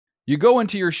You go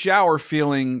into your shower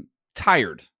feeling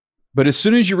tired, but as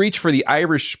soon as you reach for the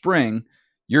Irish Spring,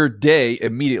 your day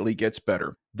immediately gets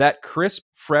better. That crisp,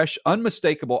 fresh,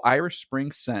 unmistakable Irish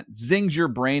Spring scent zings your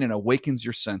brain and awakens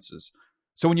your senses.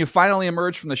 So when you finally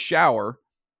emerge from the shower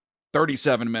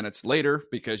 37 minutes later,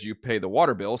 because you pay the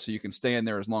water bill so you can stay in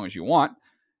there as long as you want,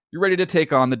 you're ready to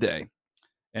take on the day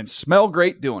and smell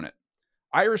great doing it.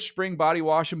 Irish Spring Body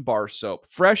Wash and Bar Soap.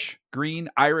 Fresh, green,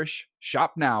 Irish.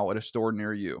 Shop now at a store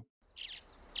near you.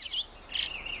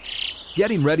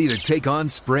 Getting ready to take on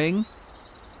spring?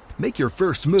 Make your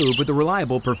first move with the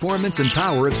reliable performance and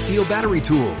power of Steel battery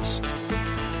tools.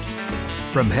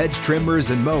 From hedge trimmers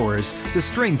and mowers to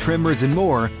string trimmers and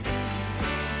more,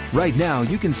 right now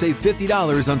you can save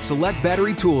 $50 on select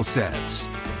battery tool sets.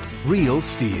 Real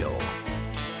Steel.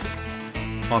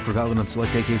 Offer valid on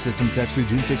select AK system sets through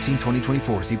June 16,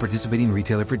 2024. See participating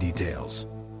retailer for details.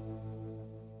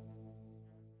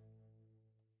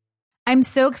 I'm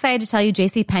so excited to tell you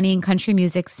JCPenney and country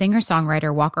music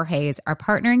singer-songwriter Walker Hayes are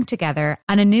partnering together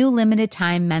on a new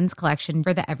limited-time men's collection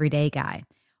for the everyday guy.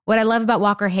 What I love about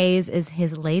Walker Hayes is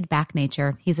his laid-back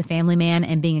nature. He's a family man,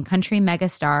 and being a country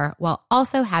megastar while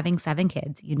also having 7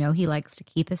 kids, you know he likes to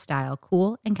keep his style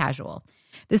cool and casual.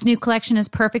 This new collection is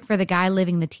perfect for the guy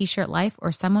living the t-shirt life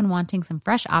or someone wanting some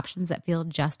fresh options that feel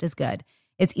just as good.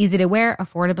 It's easy to wear,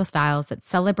 affordable styles that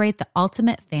celebrate the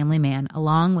ultimate family man,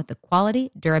 along with the quality,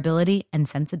 durability, and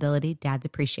sensibility dads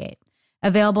appreciate.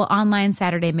 Available online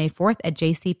Saturday, May 4th at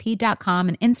jcp.com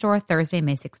and in-store Thursday,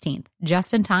 May 16th.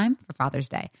 Just in time for Father's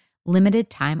Day. Limited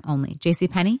time only.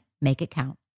 JCPenney, make it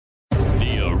count.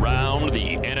 The Around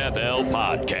the NFL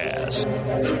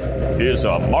podcast is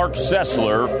a Mark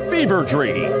Sessler fever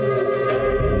dream.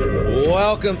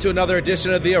 Welcome to another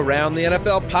edition of the Around the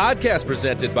NFL podcast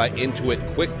presented by Intuit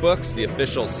QuickBooks, the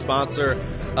official sponsor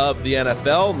of the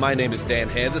NFL. My name is Dan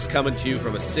Hansis, coming to you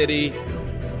from a city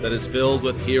that is filled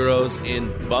with heroes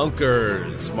in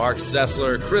bunkers. Mark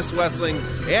Sessler, Chris Wessling,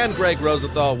 and Greg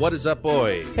Rosenthal. What is up,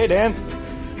 boys? Hey, Dan.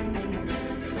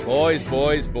 Boys.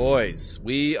 This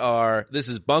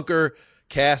is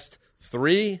Bunkercast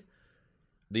III.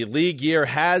 The league year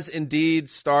has indeed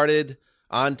started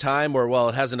on time, or, well,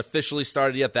 it hasn't officially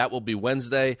started yet. That will be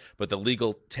Wednesday, but the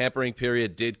legal tampering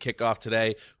period did kick off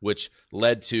today, which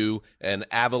led to an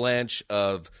avalanche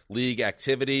of league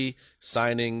activity,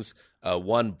 signings,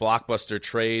 one blockbuster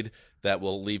trade that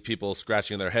will leave people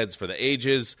scratching their heads for the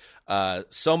ages.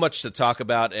 So much to talk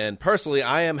about, and personally,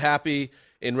 I am happy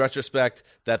in retrospect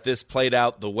that this played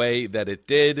out the way that it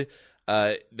did.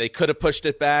 They could have pushed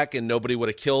it back, and nobody would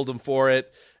have killed them for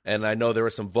it. And I know there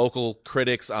were some vocal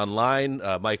critics online.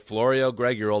 Mike Florio,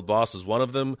 Greg, your old boss, was one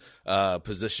of them,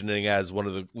 positioning as one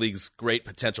of the league's great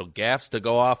potential gaffes to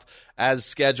go off as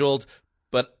scheduled.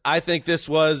 But I think this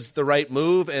was the right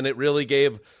move, and it really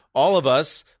gave all of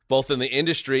us, both in the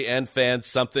industry and fans,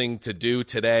 something to do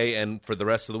today and for the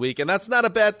rest of the week. And that's not a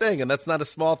bad thing, and that's not a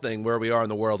small thing where we are in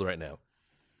the world right now.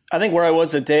 I think where I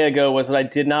was a day ago was that I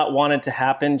did not want it to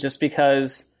happen just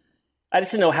because I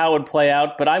just didn't know how it would play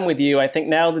out, but I'm with you. I think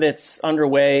now that it's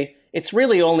underway, it's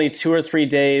really only 2 or 3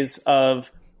 days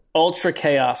of ultra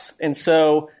chaos. And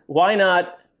so why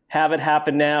not have it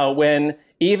happen now when,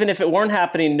 even if it weren't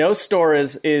happening, no store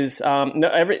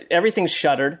everything's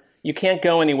shuttered. You can't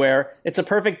go anywhere. It's a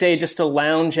perfect day just to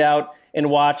lounge out and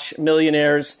watch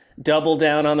millionaires double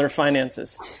down on their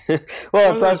finances.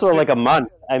 Well, it's also like a month.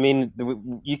 I mean,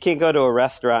 you can't go to a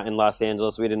restaurant in Los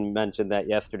Angeles. We didn't mention that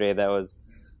yesterday. That was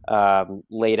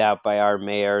laid out by our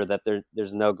mayor, that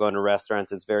there's no going to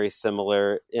restaurants. It's very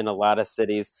similar in a lot of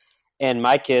cities. And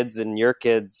my kids and your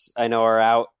kids, I know, are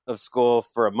out of school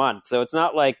for a month. So it's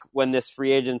not like when this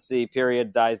free agency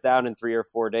period dies down in 3 or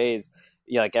 4 days,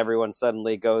 like everyone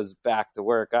suddenly goes back to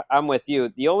work. I'm with you.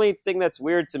 The only thing that's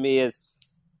weird to me is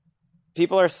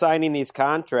people are signing these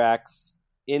contracts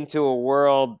into a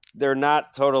world they're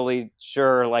not totally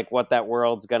sure like what that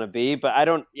world's going to be. But I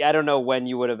don't know when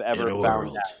you would have ever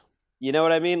found that. You know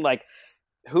what I mean? Like,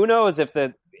 who knows if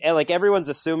everyone's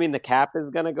assuming the cap is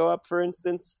going to go up, for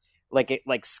instance,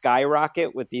 like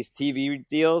skyrocket with these TV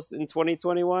deals in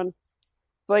 2021.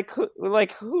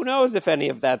 It's who knows if any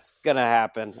of that's going to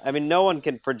happen? I mean, no one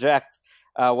can project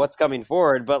what's coming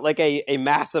forward, but like a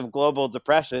massive global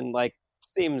depression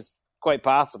seems quite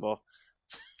possible.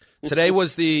 Today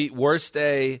was the worst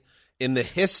day in the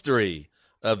history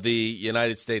of the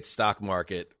United States stock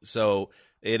market. So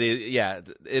it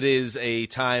is a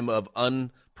time of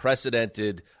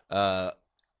unprecedented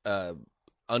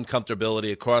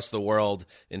uncomfortability across the world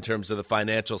in terms of the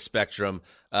financial spectrum.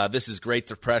 This is Great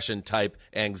Depression type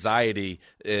anxiety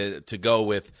to go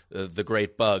with the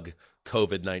great bug,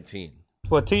 COVID-19.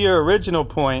 Well, to your original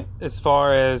point, as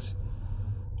far as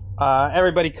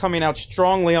everybody coming out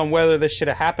strongly on whether this should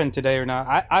have happened today or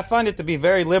not, I find it to be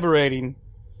very liberating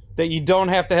that you don't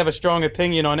have to have a strong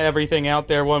opinion on everything out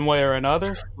there one way or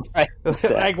another. Right,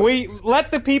 exactly. Like, we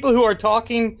let the people who are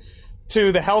talking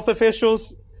to the health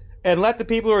officials and let the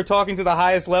people who are talking to the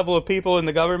highest level of people in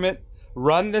the government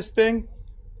run this thing.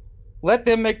 Let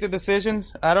them make the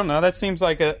decisions. I don't know. That seems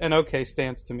like an okay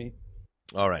stance to me.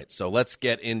 All right, so let's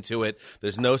get into it.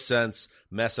 There's no sense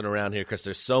messing around here because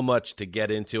there's so much to get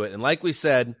into it. And like we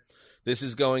said, this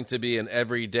is going to be an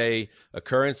everyday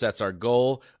occurrence. That's our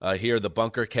goal here, the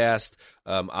Bunkercast.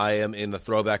 I am in the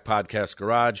Throwback Podcast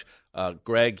garage.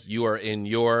 Greg, you are in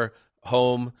your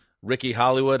home. Ricky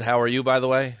Hollywood, how are you, by the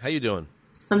way? How you doing?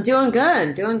 I'm doing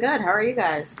good. How are you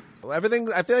guys? I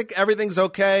feel like everything's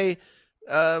okay.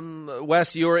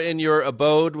 Wes, you're in your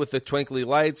abode with the twinkly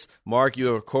lights. Mark,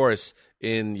 you are, of course,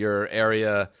 in your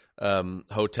area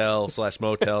hotel /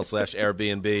 motel /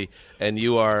 Airbnb, and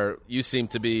you seem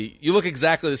to be, you look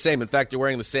exactly the same. In fact, you're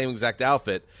wearing the same exact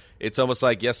outfit. It's almost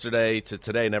like yesterday to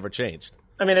today never changed.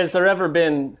 I mean, has there ever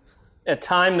been a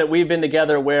time that we've been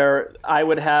together where I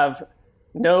would have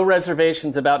no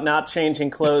reservations about not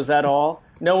changing clothes at all?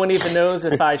 No one even knows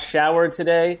if I showered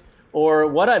today or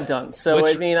what I've done. So,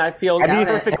 I mean, I feel perfectly in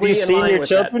line with that. Have you seen your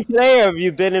children today, or have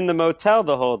you been in the motel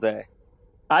the whole day?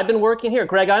 I've been working here.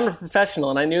 Greg, I'm a professional,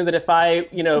 and I knew that if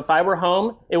I were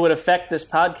home, it would affect this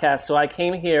podcast. So I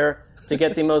came here to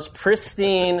get the most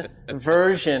pristine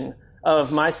version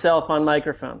of myself on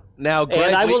microphone. Now, Greg,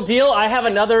 and I will deal. I have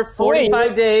another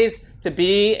 45 days to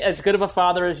be as good of a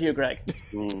father as you, Greg.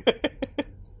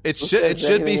 It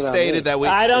should be stated that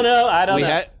I don't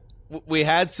know. We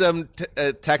had some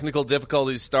technical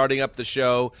difficulties starting up the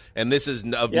show, and this is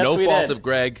no fault of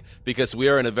Greg, because we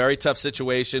are in a very tough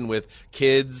situation with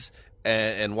kids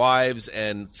and wives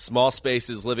and small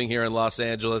spaces living here in Los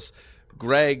Angeles.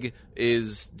 Greg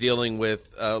is dealing with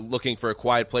looking for a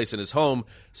quiet place in his home.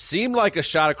 Seemed like a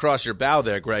shot across your bow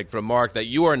there, Greg, from Mark, that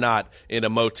you are not in a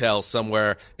motel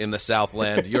somewhere in the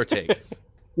Southland. Your take?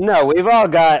 No, we've all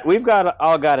got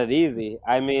it easy.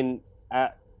 I mean,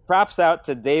 props out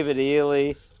to David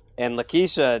Ely and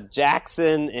Lakeisha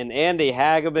Jackson and Andy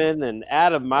Hageman and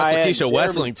Adam Maya. That's Lakeisha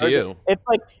Wessling to you. It's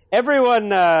like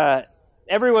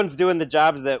everyone's doing the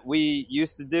jobs that we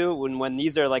used to do when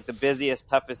these are like the busiest,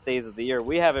 toughest days of the year.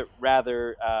 We have it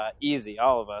rather easy,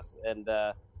 all of us, and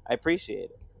I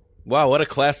appreciate it. Wow, what a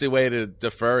classy way to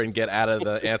defer and get out of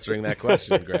the answering that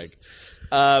question, Greg.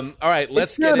 All right,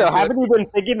 let's get into it. Haven't you been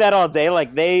thinking that all day?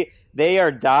 Like they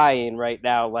are dying right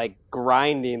now, like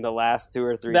grinding the last 2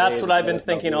 or 3 days. That's what I've been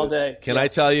thinking all day. Can I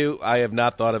tell you, I have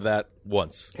not thought of that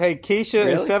once. Hey, Keisha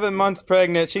is 7 months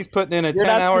pregnant. She's putting in a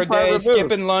 10-hour day,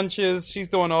 skipping lunches. She's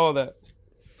doing all of that.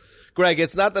 Greg,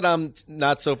 it's not that I'm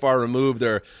not so far removed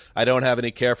or I don't have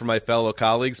any care for my fellow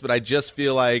colleagues, but I just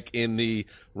feel like in the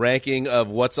ranking of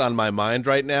what's on my mind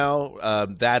right now,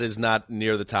 that is not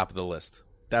near the top of the list.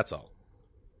 That's all.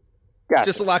 Gotcha.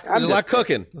 Just a lot. There's a lot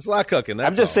cooking. There's a lot cooking.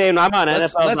 I'm just saying, I'm on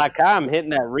NFL.com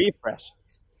hitting that refresh.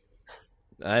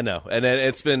 I know, and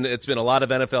it's been a lot of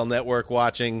NFL Network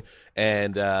watching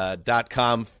and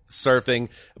 .com surfing.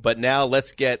 But now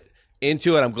let's get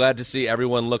into it. I'm glad to see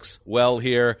everyone looks well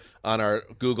here on our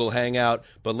Google Hangout.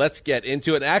 But let's get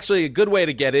into it. Actually, a good way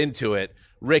to get into it,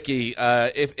 Ricky,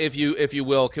 if you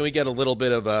will, can we get a little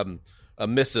bit of a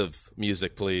missive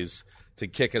music, please, to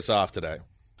kick us off today?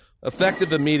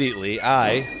 Effective immediately,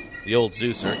 I, the old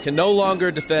Zeuser, can no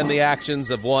longer defend the actions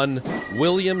of one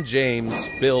William James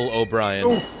Bill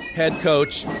O'Brien, head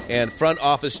coach and front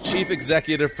office chief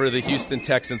executive for the Houston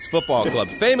Texans football club.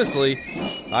 Famously,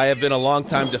 I have been a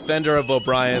longtime defender of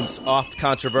O'Brien's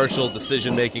oft-controversial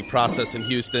decision-making process in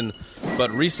Houston,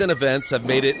 but recent events have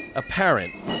made it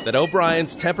apparent that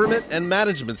O'Brien's temperament and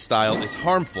management style is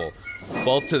harmful,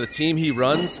 both to the team he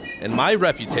runs and my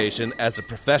reputation as a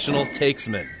professional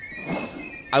takesman.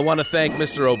 I want to thank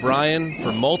Mr. O'Brien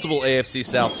for multiple AFC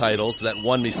South titles that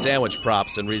won me sandwich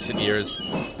props in recent years,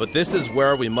 but this is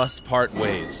where we must part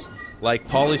ways. Like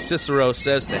Paulie Cicero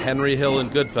says to Henry Hill in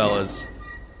Goodfellas,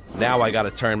 now I got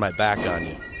to turn my back on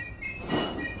you.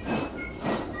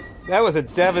 That was a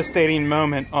devastating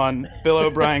moment on Bill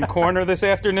O'Brien Corner this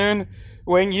afternoon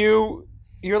when you're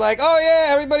like, oh yeah,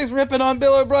 everybody's ripping on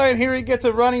Bill O'Brien. Here he gets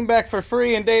a running back for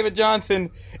free and David Johnson.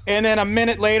 And then a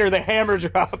minute later, the hammer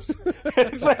drops.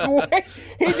 It's like, wait,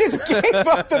 he just gave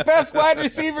up the best wide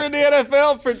receiver in the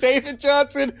NFL for David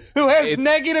Johnson, who has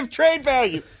negative trade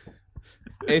value.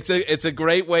 It's a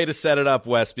great way to set it up,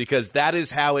 Wes, because that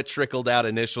is how it trickled out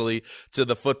initially to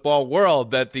the football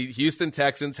world, that the Houston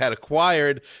Texans had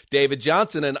acquired David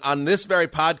Johnson. And on this very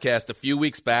podcast a few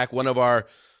weeks back, one of our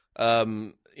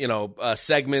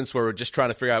segments where we're just trying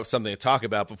to figure out something to talk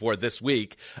about before this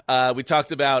week, we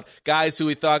talked about guys who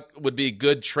we thought would be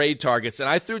good trade targets. And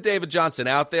I threw David Johnson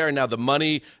out there. And now the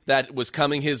money that was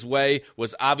coming his way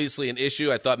was obviously an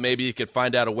issue. I thought maybe you could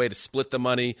find out a way to split the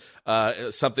money,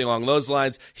 something along those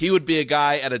lines. He would be a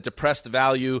guy at a depressed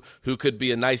value who could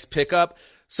be a nice pickup.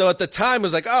 So at the time, it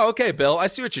was like, oh, okay, Bill, I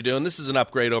see what you're doing. This is an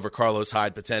upgrade over Carlos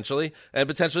Hyde, potentially, and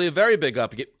potentially a very big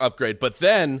upgrade. But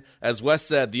then, as Wes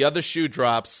said, the other shoe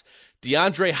drops.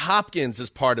 DeAndre Hopkins is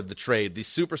part of the trade. The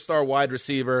superstar wide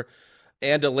receiver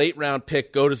and a late-round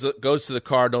pick goes to the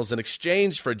Cardinals in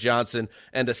exchange for Johnson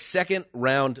and a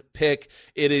second-round pick.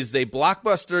 It is a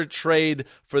blockbuster trade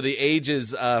for the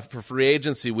ages for free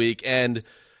agency week. And,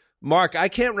 Mark, I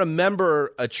can't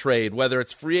remember a trade, whether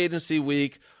it's free agency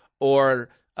week or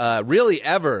really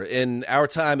ever in our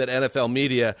time at NFL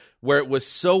media, where it was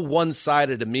so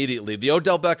one-sided immediately. The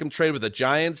Odell Beckham trade with the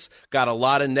Giants got a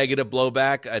lot of negative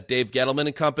blowback at Dave Gettleman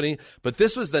and company, but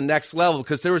this was the next level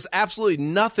because there was absolutely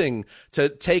nothing to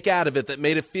take out of it that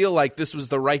made it feel like this was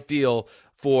the right deal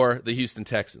for the Houston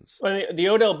Texans. I mean, the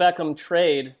Odell Beckham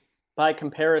trade, by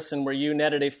comparison, where you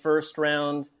netted a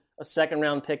first-round, a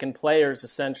second-round pick in players,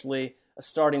 essentially, a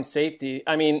starting safety,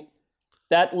 I mean,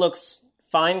 that looks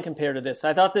fine compared to this.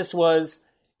 I thought this was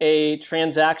a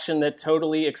transaction that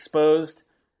totally exposed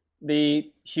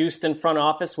the Houston front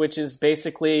office, which is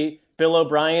basically Bill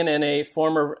O'Brien and a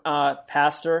former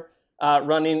pastor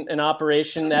running an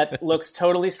operation that looks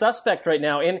totally suspect right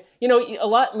now. And,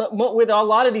 with a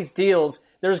lot of these deals,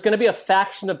 there's going to be a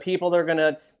faction of people that are going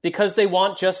to, because they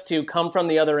want just to come from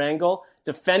the other angle,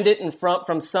 defend it in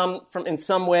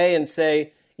some way and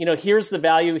say, here's the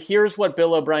value, here's what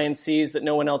Bill O'Brien sees that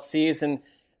no one else sees. And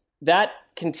that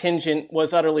contingent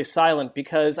was utterly silent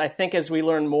because I think as we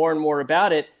learn more and more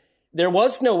about it, there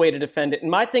was no way to defend it.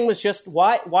 And my thing was just,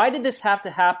 why did this have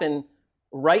to happen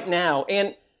right now?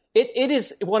 And it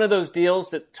is one of those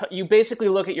deals that you basically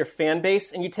look at your fan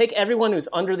base and you take everyone who's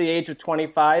under the age of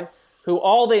 25, who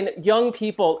all the young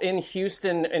people in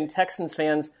Houston and Texans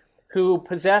fans who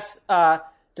possess,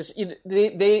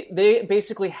 they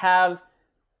basically have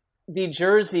the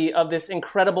jersey of this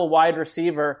incredible wide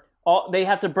receiver. They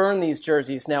have to burn these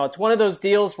jerseys now. It's one of those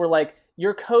deals where,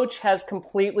 your coach has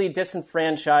completely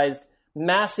disenfranchised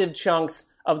massive chunks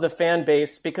of the fan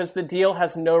base because the deal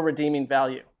has no redeeming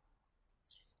value.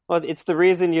 Well, it's the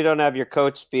reason you don't have your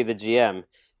coach be the GM,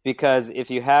 because if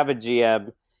you have a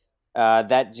GM,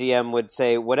 that GM would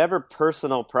say, whatever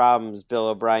personal problems, Bill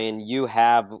O'Brien, you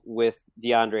have with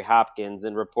DeAndre Hopkins,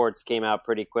 and reports came out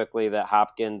pretty quickly that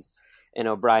Hopkins and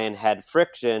O'Brien had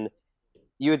friction,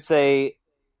 you would say,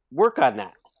 work on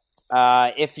that.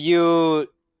 If you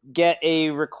get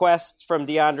a request from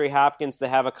DeAndre Hopkins to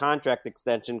have a contract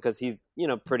extension because he's,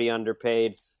 pretty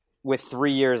underpaid with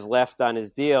 3 years left on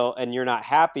his deal, and you're not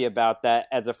happy about that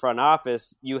as a front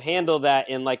office, you handle that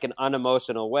in an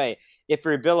unemotional way. If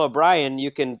you're Bill O'Brien,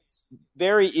 you can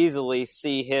very easily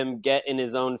see him get in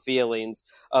his own feelings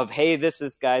of, hey, this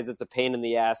is guys, it's a pain in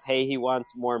the ass. Hey, he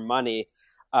wants more money.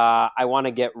 I want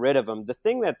to get rid of him. The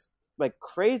thing that's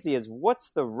crazy is, what's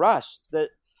the rush?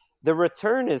 The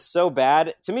return is so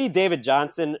bad. To me, David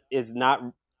Johnson is not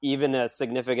even a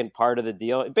significant part of the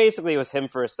deal. It basically was him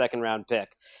for a second-round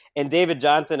pick. And David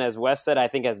Johnson, as Wes said, I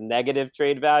think has negative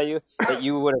trade value, that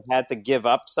you would have had to give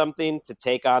up something to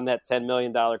take on that $10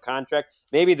 million contract.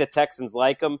 Maybe the Texans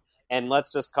like him, and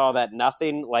let's just call that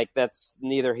nothing. That's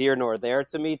neither here nor there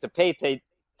to me. To pay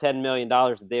 $10 million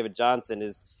to David Johnson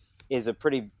is a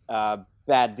pretty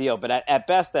bad deal. But at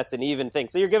best, that's an even thing.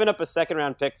 So you're giving up a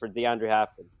second-round pick for DeAndre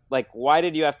Hopkins. Why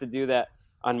did you have to do that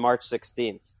on March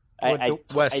 16th? I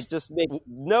just make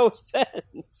no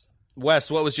sense.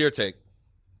 Wes, what was your take?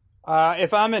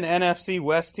 If I'm an NFC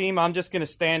West team, I'm just going to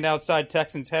stand outside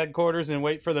Texans headquarters and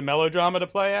wait for the melodrama to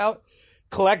play out.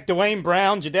 Collect Dwayne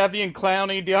Brown, Jadeveon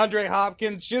Clowney, DeAndre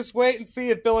Hopkins. Just wait and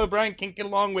see if Bill O'Brien can get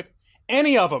along with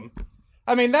any of them.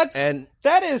 I mean, that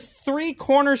is 3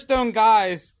 cornerstone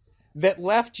guys that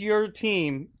left your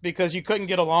team because you couldn't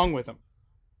get along with them.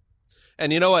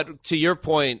 And you know what? To your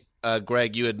point,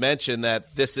 Greg, you had mentioned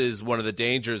that this is one of the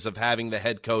dangers of having the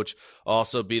head coach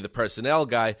also be the personnel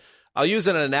guy. I'll use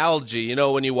an analogy.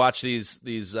 When you watch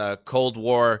these Cold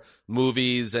War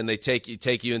movies and they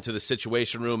take you into the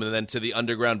Situation Room and then to the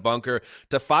underground bunker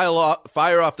to fire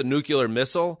off the nuclear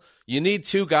missile, You need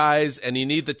two guys, and you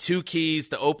need the two keys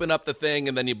to open up the thing,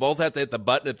 and then you both have to hit the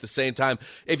button at the same time.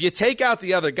 If you take out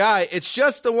the other guy, it's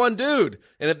just the one dude.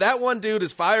 And if that one dude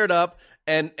is fired up,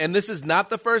 and this is not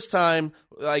the first time,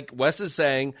 like Wes is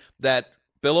saying, that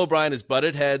Bill O'Brien has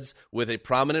butted heads with a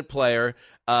prominent player,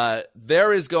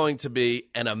 there is going to be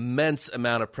an immense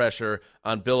amount of pressure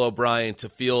on Bill O'Brien to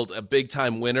field a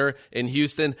big-time winner in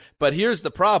Houston. But here's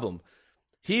the problem.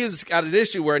 He has got an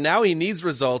issue where now he needs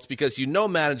results because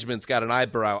management's got an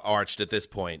eyebrow arched at this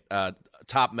point,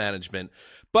 top management.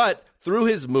 But through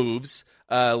his moves,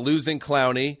 losing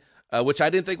Clowney, which I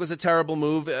didn't think was a terrible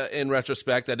move in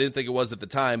retrospect. I didn't think it was at the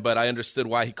time, but I understood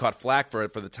why he caught flack for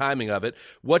it, for the timing of it.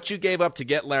 What you gave up to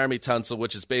get Laramie Tunsil,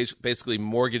 which is basically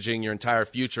mortgaging your entire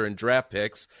future in draft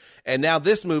picks. And now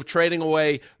this move, trading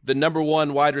away the number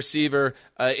one wide receiver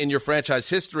in your franchise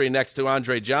history next to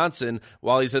Andre Johnson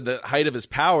while he's at the height of his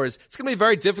powers, it's going to be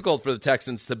very difficult for the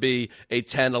Texans to be a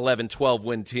 10, 11,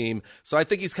 12-win team. So I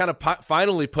think he's kind of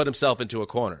finally put himself into a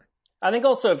corner. I think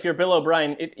also if you're Bill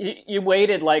O'Brien, you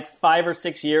waited like 5 or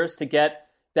 6 years to get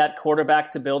that quarterback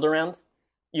to build around.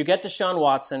 You get Deshaun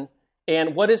Watson,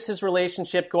 and what is his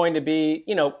relationship going to be?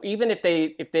 You know, even if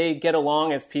they get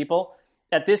along as people,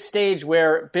 at this stage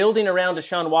where building around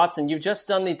Deshaun Watson, you've just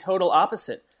done the total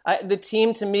opposite. The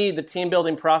team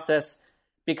building process,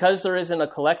 because there isn't a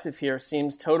collective here,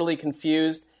 seems totally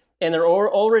confused, and they're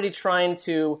already trying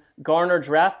to garner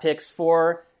draft picks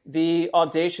for the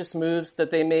audacious moves that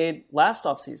they made last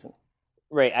offseason.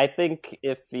 Right. I think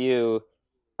if you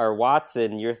are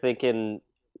Watson, you're thinking,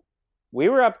 we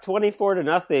were up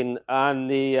 24-0 on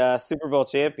the Super Bowl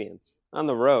champions on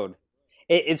the road.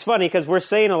 It's funny because we're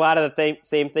saying a lot of the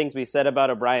same things we said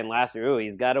about O'Brien last year. Ooh,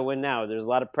 he's got to win now. There's a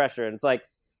lot of pressure. And it's like,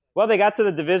 well, they got to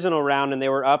the divisional round and they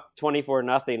were up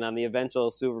 24-0 on the eventual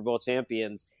Super Bowl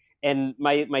champions. And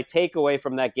my takeaway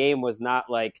from that game was not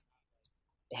like,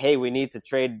 hey, we need to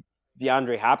trade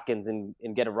DeAndre Hopkins and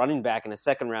get a running back and a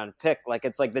second round pick. Like,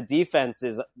 it's like the defense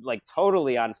is like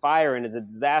totally on fire and is a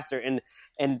disaster.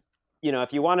 And you know,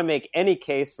 if you want to make any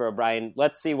case for O'Brien,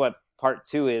 let's see what part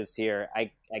 2 is here.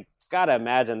 I gotta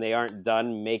imagine they aren't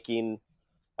done making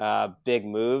big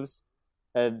moves.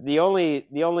 The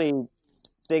only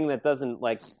thing that doesn't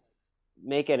like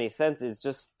make any sense is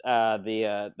just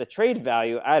the trade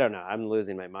value. I don't know. I'm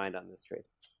losing my mind on this trade.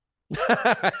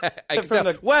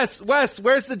 Wes,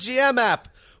 where's the GM app?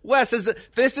 Wes,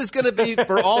 this is going to be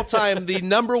for all time the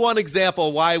number one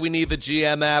example why we need the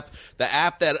GM app, the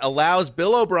app that allows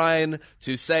Bill O'Brien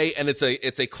to say, and it's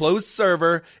a closed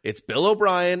server. It's Bill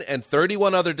O'Brien and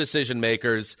 31 other decision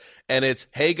makers, and it's,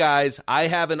 hey guys, I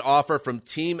have an offer from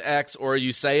Team X, or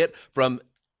you say it from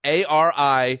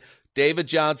ARI, David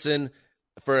Johnson,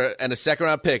 and a second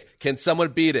round pick. Can someone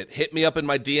beat it? Hit me up in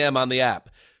my DM on the app.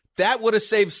 That would have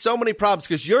saved so many problems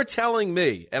because you're telling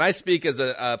me, and I speak as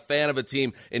a fan of a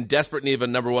team in desperate need of a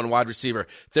number one wide receiver,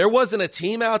 there wasn't a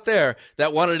team out there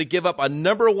that wanted to give up a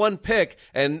number one pick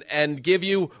and give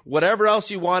you whatever else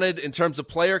you wanted in terms of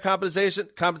player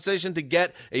compensation to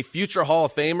get a future Hall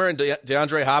of Famer and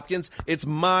DeAndre Hopkins. It's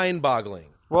mind-boggling.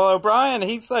 Well, O'Brien,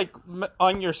 he's like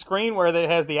on your screen where it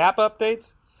has the app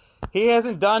updates. He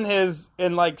hasn't done his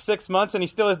in like 6 months, and he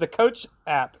still has the coach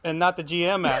app and not the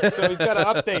GM app. So he's got to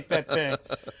update that thing.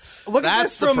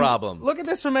 That's the problem. Look at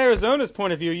this from Arizona's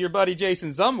point of view. Your buddy Jason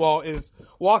Zumwalt is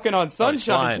walking on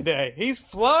sunshine today. He's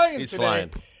flying today. Flying.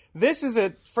 This is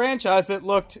a franchise that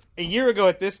looked a year ago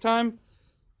at this time.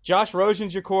 Josh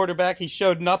Rosen's your quarterback. He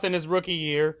showed nothing his rookie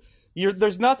year.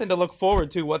 There's nothing to look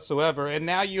forward to whatsoever. And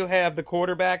now you have the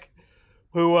quarterback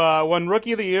who won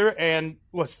Rookie of the Year and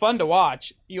was fun to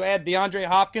watch. You add DeAndre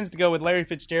Hopkins to go with Larry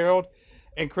Fitzgerald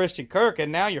and Christian Kirk,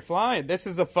 and now you're flying. This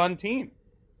is a fun team.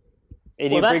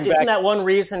 And isn't that one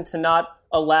reason to not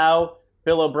allow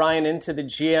Bill O'Brien into the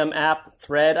GM app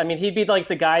thread? I mean, he'd be like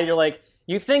the guy you're like,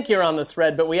 you think you're on the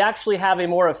thread, but we actually have a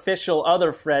more official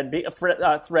other thread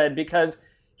because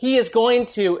he is going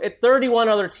to, 31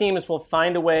 other teams will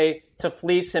find a way to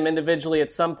fleece him individually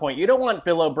at some point. You don't want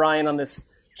Bill O'Brien on this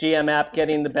GM app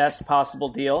getting the best possible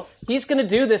deal. He's going to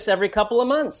do this every couple of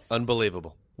months.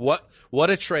 Unbelievable. What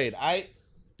a trade.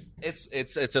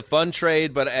 It's a fun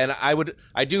trade, but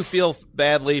I do feel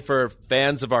badly for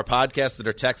fans of our podcast that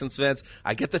are Texans fans.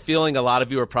 I get the feeling a lot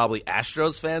of you are probably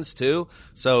Astros fans too.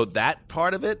 So that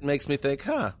part of it makes me think,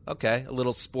 okay, a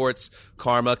little sports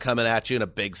karma coming at you in a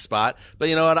big spot. But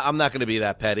you know what? I'm not going to be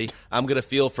that petty. I'm going to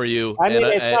feel for you. I mean,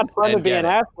 it's not fun to be an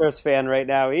Astros fan right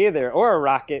now either, or a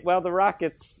Rocket. Well, the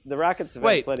Rockets have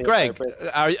Wait, plenty Greg,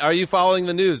 of are you following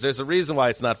the news? There's a reason why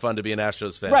it's not fun to be an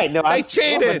Astros fan. Right? No, they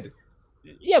cheated.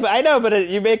 Yeah, but I know, but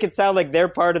you make it sound like they're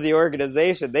part of the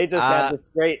organization. They just had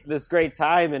this great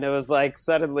time, and it was like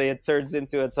suddenly it turns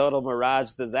into a total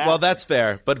mirage disaster. Well, that's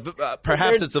fair, but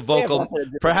perhaps it's a vocal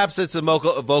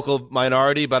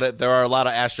minority. But there are a lot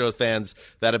of Astros fans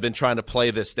that have been trying to play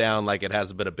this down like it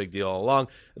hasn't been a big deal all along.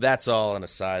 That's all an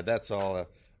aside. That's all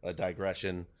a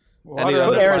digression. Any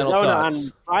other final Arizona thoughts?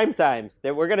 on prime time.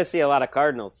 We're going to see a lot of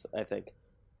Cardinals, I think.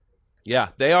 Yeah,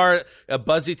 they are a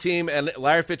buzzy team, and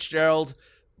Larry Fitzgerald,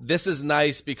 this is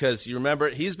nice because you remember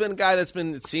he's been a guy that's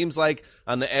been, it seems like,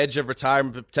 on the edge of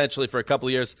retirement potentially for a couple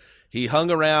of years. He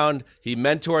hung around. He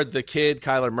mentored the kid,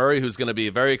 Kyler Murray, who's going to be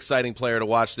a very exciting player to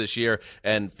watch this year.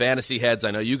 And fantasy heads,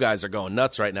 I know you guys are going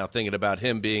nuts right now thinking about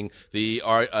him being the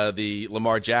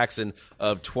Lamar Jackson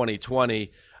of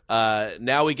 2020.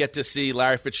 Now we get to see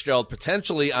Larry Fitzgerald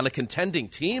potentially on a contending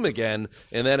team again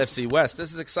in the NFC West.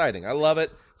 This is exciting. I love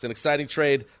it. It's an exciting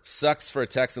trade. Sucks for a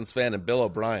Texans fan and Bill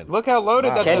O'Brien. Look how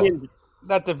loaded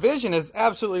that division is.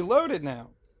 Absolutely loaded now.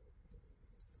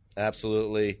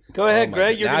 Absolutely. Go ahead,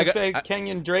 Greg. You're going to say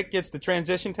Kenyon Drake gets the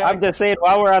transition tag? I'm just saying,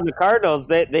 while we're on the Cardinals,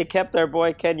 they kept our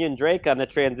boy Kenyon Drake on the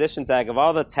transition tag. Of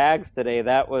all the tags today,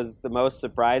 that was the most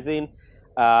surprising.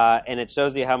 And it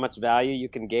shows you how much value you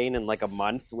can gain in like a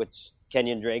month, which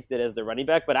Kenyon Drake did as the running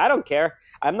back. But I don't care.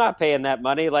 I'm not paying that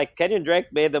money. Like, Kenyon Drake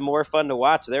made them more fun to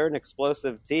watch. They're an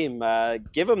explosive team.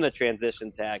 Give them the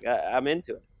transition tag. I'm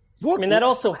into it. I mean, that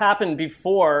also happened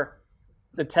before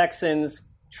the Texans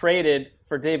traded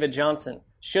for David Johnson.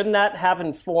 Shouldn't that have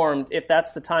informed, if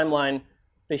that's the timeline,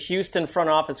 the Houston front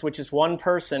office, which is one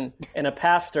person and a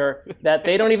pastor, that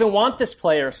they don't even want this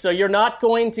player? So you're not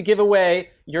going to give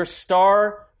away your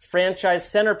star franchise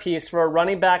centerpiece for a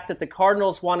running back that the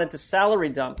Cardinals wanted to salary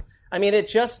dump. I mean,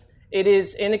 it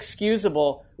is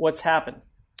inexcusable what's happened.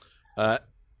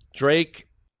 Drake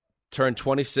turned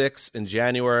 26 in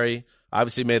January,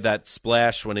 obviously made that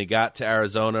splash when he got to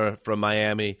Arizona from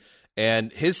Miami,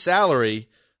 and his salary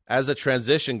as a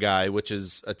transition guy, which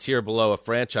is a tier below a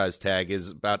franchise tag, is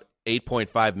about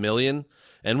 $8.5 million.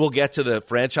 And we'll get to the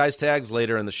franchise tags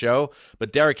later in the show.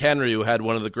 But Derrick Henry, who had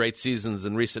one of the great seasons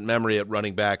in recent memory at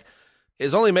running back,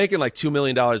 is only making like $2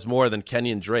 million more than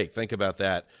Kenyon Drake. Think about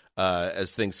that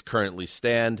as things currently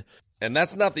stand. And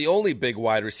that's not the only big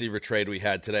wide receiver trade we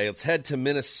had today. Let's head to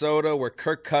Minnesota, where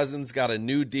Kirk Cousins got a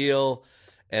new deal.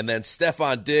 And then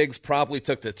Stephon Diggs promptly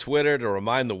took to Twitter to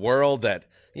remind the world that,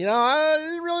 I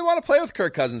didn't really want to play with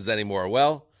Kirk Cousins anymore.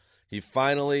 Well, he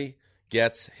finally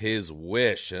gets his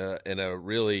wish in a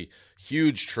really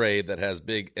huge trade that has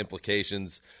big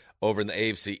implications over in the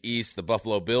AFC East. The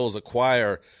Buffalo Bills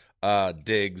acquire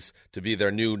Diggs to be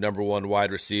their new number one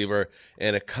wide receiver,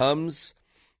 and it comes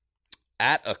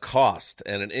at a cost,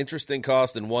 and an interesting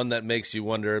cost, and one that makes you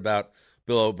wonder about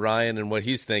Bill O'Brien and what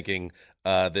he's thinking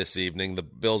this evening. The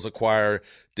Bills acquire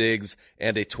Diggs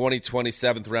and a 2020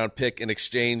 7th-round pick in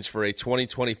exchange for a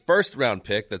 2020 first-round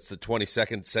pick. That's the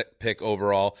 22nd pick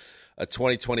overall, a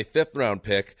 2020 5th-round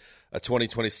pick, a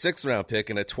 2020 6th-round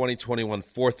pick, and a 2021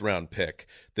 4th-round pick.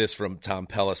 This from Tom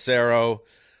Pelissero.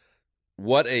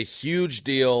 What a huge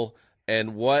deal,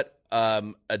 and what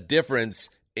a difference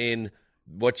in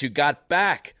what you got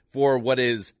back for what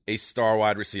is a star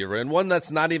wide receiver, and one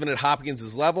that's not even at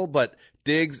Hopkins' level, but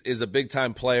Diggs is a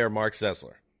big-time player, Mark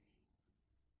Sessler.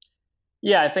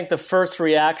 Yeah, I think the first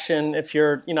reaction, if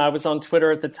you're, I was on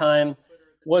Twitter at the time,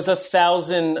 was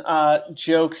 1,000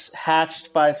 jokes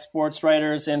hatched by sports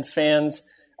writers and fans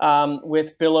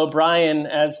with Bill O'Brien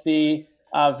as the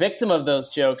victim of those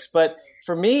jokes. But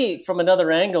for me, from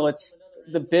another angle, it's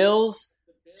the Bills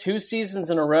 2 seasons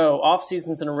in a row, off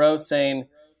seasons in a row, saying,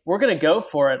 we're going to go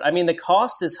for it. I mean, the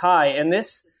cost is high, and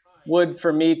this would,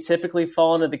 for me, typically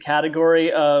fall into the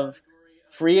category of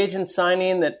free agent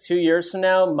signing that 2 years from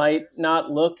now might not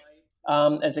look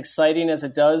as exciting as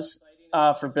it does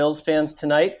for Bills fans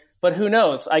tonight. But who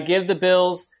knows? I give the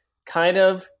Bills kind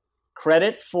of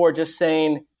credit for just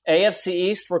saying, AFC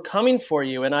East, we're coming for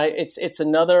you. And it's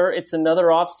another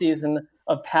offseason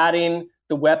of padding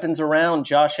the weapons around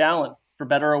Josh Allen, for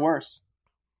better or worse.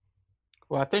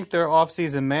 Well, I think their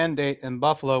offseason mandate in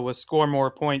Buffalo was score more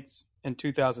points in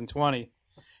 2020.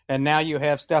 And now you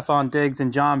have Stephon Diggs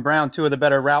and John Brown, 2 of the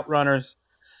better route runners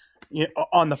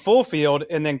on the full field,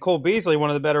 and then Cole Beasley, one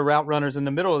of the better route runners in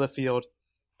the middle of the field.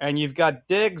 And you've got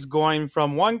Diggs going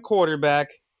from one quarterback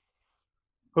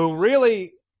who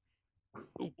really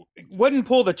wouldn't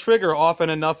pull the trigger often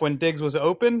enough when Diggs was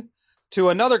open to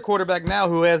another quarterback now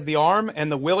who has the arm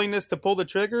and the willingness to pull the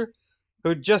trigger,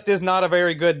 who just is not a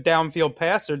very good downfield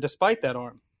passer despite that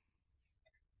arm.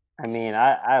 I mean,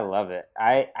 I love it.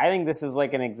 I think this is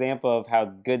like an example of how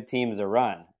good teams are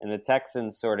run. And the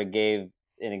Texans sort of gave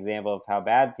an example of how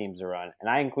bad teams are run. And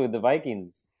I include the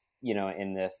Vikings,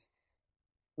 in this.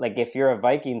 Like, if you're a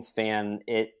Vikings fan,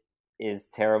 it is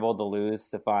terrible to lose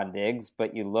Stephon Diggs,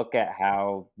 but you look at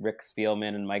how Rick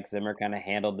Spielman and Mike Zimmer kind of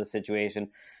handled the situation,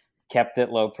 kept it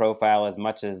low profile as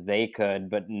much as they could,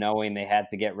 but knowing they had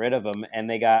to get rid of him, and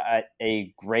they got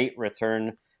a great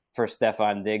return for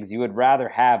Stephon Diggs. You would rather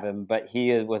have him, but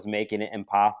he was making it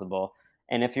impossible.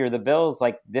 And if you're the Bills,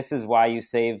 like, this is why you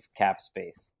save cap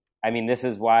space. I mean, this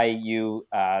is why you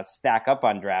stack up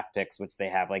on draft picks, which they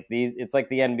have. Like, it's like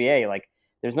the NBA. Like,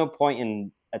 there's no point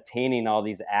in attaining all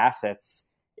these assets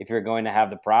if you're going to have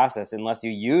the process unless you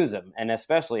use them. And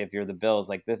especially if you're the Bills,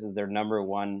 like, this is their number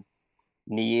one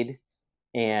need.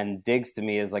 And Diggs, to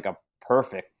me, is like a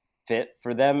perfect fit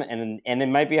for them. And it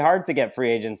might be hard to get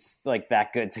free agents like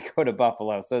that good to go to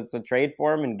Buffalo. So trade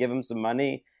for him and give him some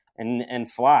money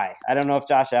and fly. I don't know if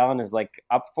Josh Allen is like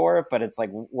up for it, but it's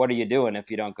like, what are you doing if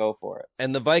you don't go for it?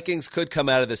 And the Vikings could come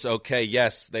out of this okay.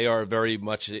 Yes, they are very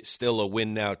much still a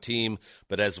win now team,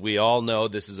 but as we all know,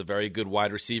 this is a very good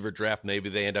wide receiver draft. Maybe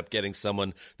they end up getting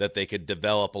someone that they could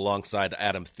develop alongside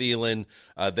Adam Thielen.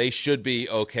 They should be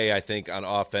okay, I think, on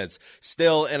offense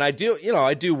still. And I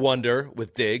do wonder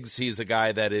with Diggs. He's a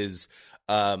guy that is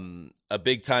a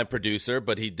big-time producer,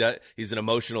 but he's an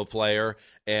emotional player,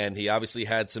 and he obviously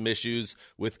had some issues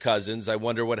with Cousins. I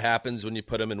wonder what happens when you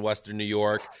put him in Western New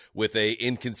York with a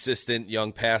inconsistent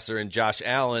young passer in Josh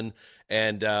Allen,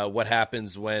 and what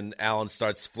happens when Allen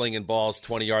starts flinging balls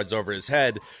 20 yards over his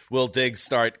head. Will Diggs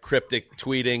start cryptic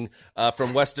tweeting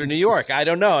from Western New York? I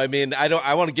don't know. I mean,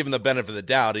 I want to give him the benefit of the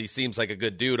doubt. He seems like a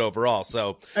good dude overall.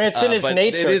 So it's in his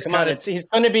nature. He's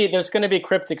going to be. There's going to be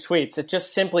cryptic tweets. It's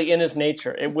just simply in his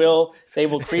nature. They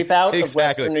will creep out exactly. of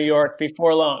Western New York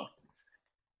before long.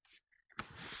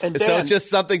 And Dan, so it's just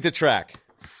something to track.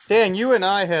 Dan, you and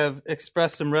I have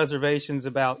expressed some reservations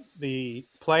about the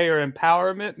player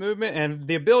empowerment movement and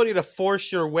the ability to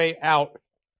force your way out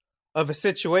of a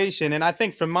situation. And I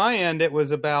think from my end, it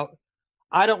was about,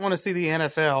 I don't want to see the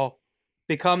NFL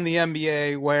become the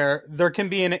NBA where there can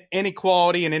be an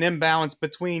inequality and an imbalance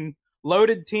between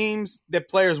loaded teams that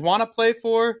players want to play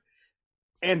for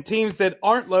and teams that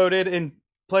aren't loaded and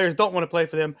players don't want to play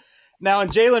for them. Now, in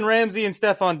Jalen Ramsey and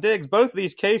Stephon Diggs, both of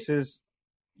these cases,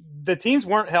 the teams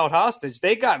weren't held hostage.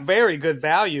 They got very good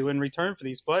value in return for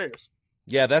these players.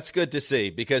 Yeah, that's good to see,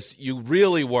 because you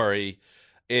really worry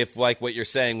if, like what you're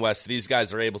saying, Wes, these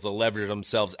guys are able to leverage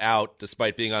themselves out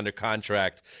despite being under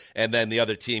contract, and then the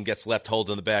other team gets left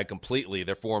holding the bag completely,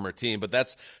 their former team. But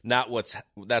that's not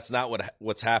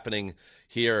what's happening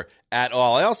here at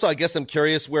all. I guess I'm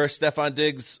curious where Stephon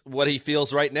Diggs, what he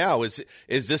feels right now. Is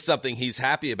this something he's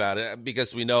happy about?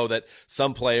 Because we know that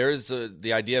some players,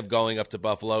 the idea of going up to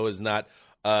Buffalo is not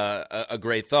a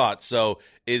great thought. So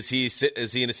is he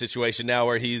in a situation now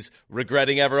where he's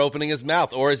regretting ever opening his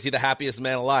mouth, or is he the happiest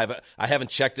man alive? I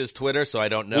haven't checked his Twitter, so I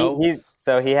don't know.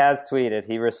 So he has tweeted.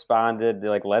 He responded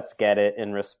like, "Let's get it,"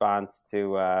 in response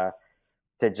to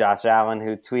Josh Allen,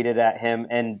 who tweeted at him.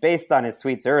 And based on his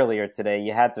tweets earlier today,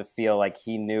 you had to feel like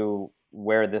he knew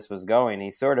where this was going.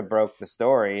 He sort of broke the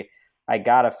story. I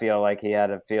got to feel like he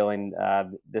had a feeling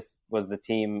this was the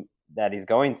team that he's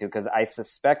going to, because I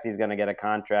suspect he's going to get a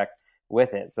contract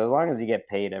with it. So as long as you get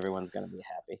paid, everyone's going to be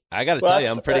happy. I got to tell you,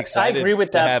 I'm pretty excited I agree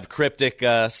with that. To have cryptic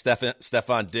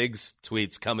Stephon Diggs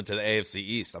tweets coming to the AFC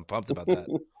East. I'm pumped about that.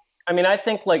 I mean, I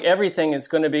think like everything is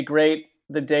going to be great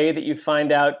the day that you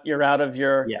find out you're out of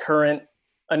your current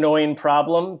annoying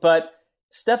problem. But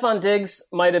Stephon Diggs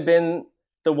might have been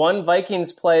the one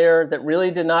Vikings player that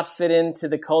really did not fit into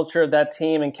the culture of that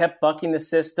team and kept bucking the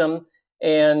system.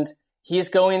 And he's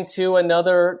going to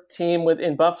another team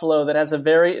in Buffalo that has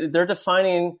they're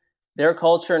defining their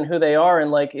culture and who they are.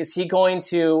 And like, is he going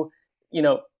to,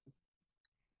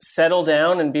 settle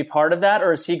down and be part of that?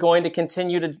 Or is he going to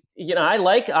continue to, I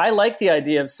like the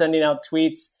idea of sending out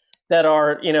tweets that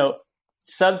are,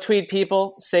 subtweet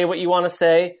people, say what you want to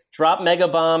say, drop mega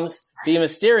bombs, be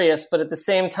mysterious. But at the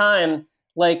same time,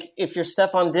 like if you're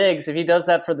Stephon Diggs, if he does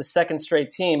that for the second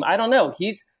straight team, I don't know.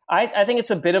 I think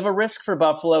it's a bit of a risk for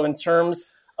Buffalo in terms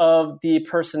of the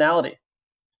personality.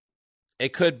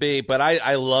 It could be, but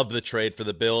I love the trade for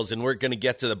the Bills, and we're going to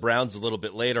get to the Browns a little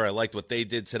bit later. I liked what they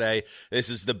did today. This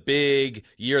is the big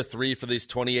year 3 for these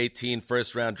 2018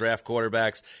 first-round draft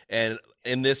quarterbacks, and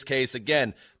in this case,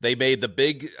 again, they made the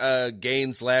big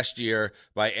gains last year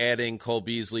by adding Cole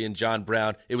Beasley and John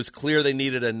Brown. It was clear they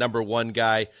needed a number one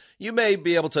guy. You may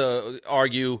be able to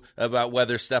argue about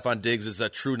whether Stephon Diggs is a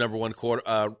true number one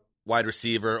wide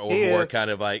receiver or more kind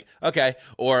of like, okay,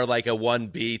 or like a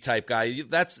 1B type guy.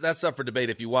 That's up for debate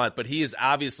if you want, but he is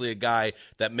obviously a guy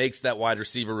that makes that wide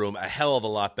receiver room a hell of a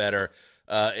lot better.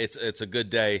 It's a good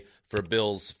day for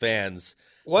Bills fans.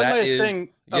 One last thing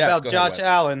about Josh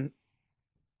Allen.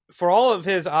 For all of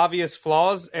his obvious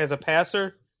flaws as a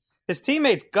passer, his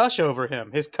teammates gush over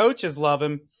him. His coaches love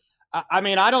him. I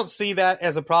mean, I don't see that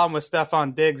as a problem with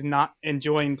Stephon Diggs not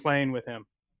enjoying playing with him.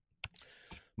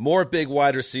 More big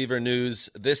wide receiver news.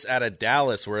 This out of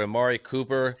Dallas, where Amari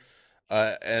Cooper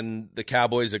and the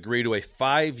Cowboys agree to a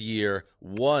 5-year,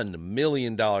 $1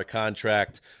 million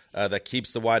contract that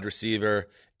keeps the wide receiver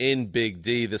in Big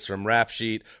D. This from Rap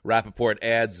Sheet. Rappaport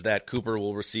adds that Cooper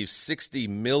will receive $60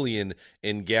 million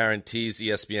in guarantees.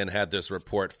 ESPN had this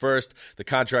report first. The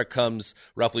contract comes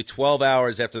roughly 12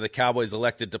 hours after the Cowboys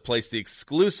elected to place the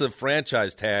exclusive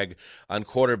franchise tag on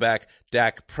quarterback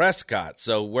Dak Prescott.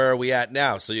 So where are we at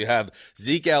now? So you have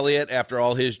Zeke Elliott after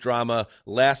all his drama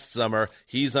last summer.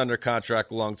 He's under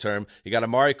contract long-term. You got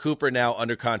Amari Cooper now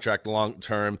under contract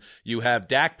long-term. You have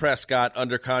Dak Prescott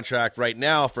under contract right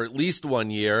now for at least 1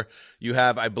 year. You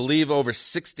have, I believe, over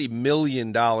 $60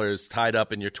 million tied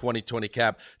up in your 2020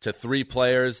 cap to 3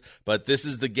 players. But this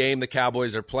is the game the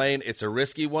Cowboys are playing. It's a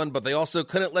risky one, but they also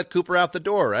couldn't let Cooper out the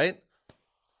door, right?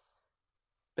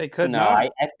 They could not. I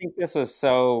think this was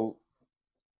so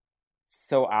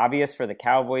obvious for the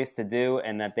Cowboys to do,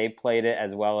 and that they played it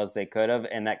as well as they could have,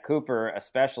 and that Cooper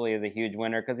especially is a huge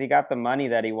winner because he got the money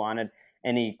that he wanted,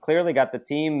 and he clearly got the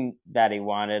team that he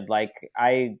wanted. Like,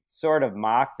 I sort of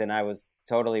mocked, and I was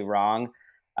totally wrong,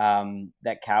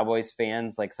 that Cowboys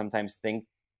fans like sometimes think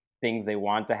things they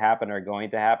want to happen are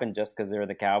going to happen just because they're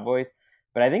the Cowboys.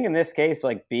 But I think in this case,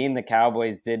 like, being the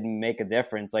Cowboys did make a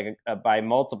difference. Like, by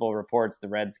multiple reports, the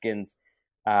Redskins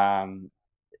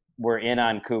were in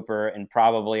on Cooper and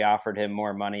probably offered him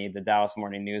more money. The Dallas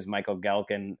Morning News, Michael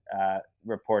Gelkin,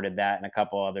 reported that, and a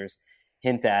couple others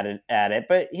hint at it.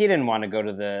 But he didn't want to go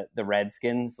to the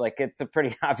Redskins. Like, it's a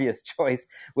pretty obvious choice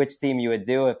which team you would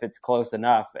do if it's close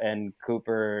enough. And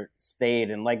Cooper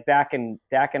stayed. And like Dak and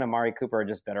Amari Cooper are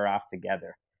just better off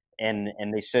together. And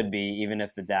they should be, even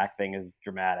if the Dak thing is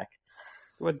dramatic.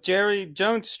 Well, Jerry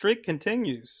Jones' streak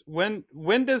continues. When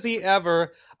does he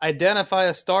ever identify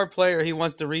a star player he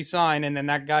wants to re-sign and then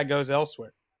that guy goes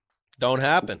elsewhere? Don't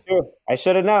happen. I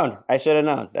should have known.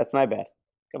 That's my bad.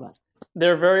 Come on.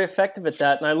 They're very effective at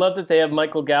that, and I love that they have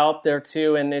Michael Gallup there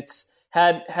too. And it's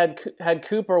had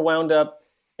Cooper wound up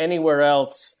anywhere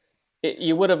else,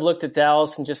 you would have looked at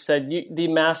Dallas and just said the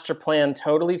master plan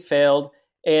totally failed.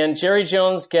 And Jerry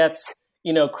Jones gets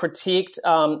critiqued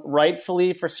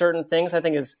rightfully for certain things. I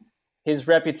think his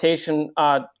reputation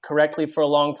correctly for a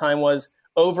long time was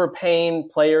overpaying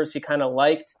players he kind of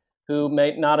liked who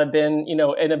may not have been in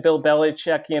a Bill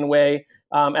Belichickian way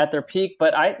at their peak.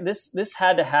 But this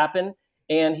had to happen,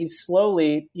 and he's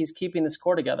keeping this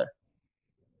core together.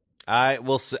 I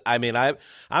will say, I mean,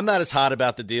 I'm not as hot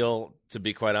about the deal, to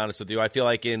be quite honest with you. I feel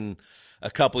like in a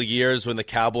couple of years when the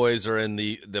Cowboys are in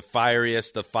the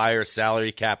fire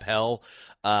salary cap hell,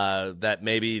 that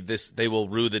maybe they will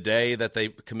rue the day that they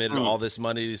committed all this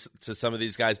money to some of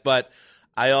these guys. But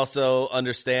I also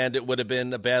understand it would have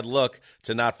been a bad look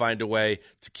to not find a way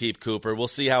to keep Cooper. We'll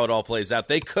see how it all plays out.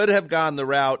 They could have gone the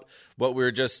route, what we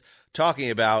were just talking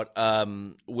about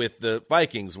with the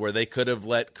Vikings, where they could have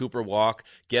let Cooper walk,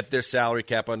 get their salary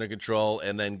cap under control,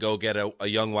 and then go get a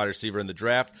young wide receiver in the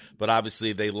draft. But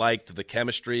obviously they liked the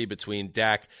chemistry between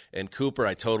Dak and Cooper.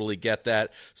 I totally get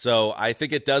that. So I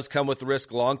think it does come with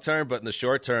risk long term, but in the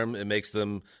short term, it makes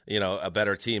them a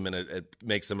better team, and it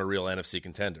makes them a real NFC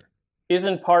contender.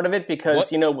 Isn't part of it because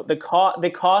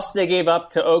the cost they gave up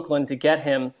to Oakland to get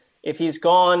him. If he's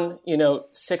gone,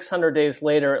 600 days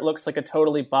later, it looks like a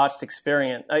totally botched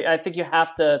experience. I think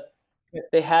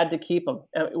they had to keep him.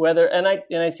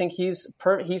 I think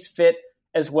he's fit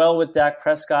as well with Dak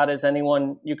Prescott as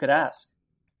anyone you could ask.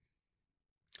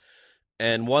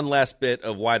 And one last bit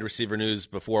of wide receiver news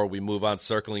before we move on,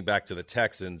 circling back to the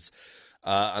Texans.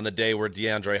 On the day where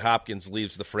DeAndre Hopkins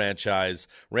leaves the franchise,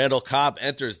 Randall Cobb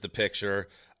enters the picture.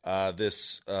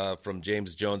 This from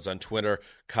James Jones on Twitter.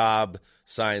 Cobb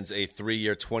signs a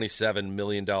 3-year, $27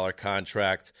 million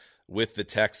contract with the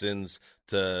Texans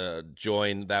to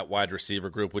join that wide receiver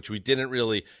group, which we didn't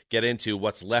really get into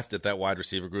what's left at that wide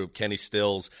receiver group. Kenny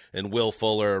Stills and Will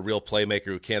Fuller, a real playmaker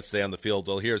who can't stay on the field.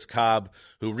 Well, here's Cobb,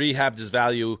 who rehabbed his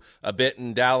value a bit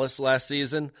in Dallas last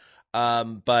season.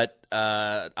 But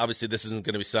obviously this isn't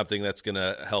going to be something that's going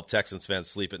to help Texans fans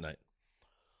sleep at night.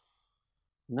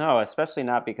 No, especially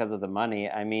not because of the money.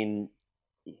 I mean,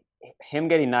 him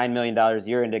getting $9 million a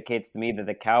year indicates to me that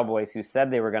the Cowboys, who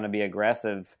said they were going to be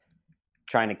aggressive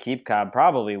trying to keep Cobb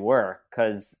probably were,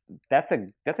 because that's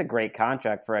a great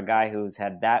contract for a guy who's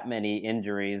had that many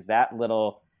injuries, that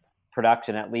little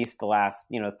production, at least the last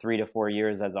 3 to 4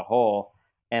 years as a whole,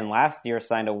 and last year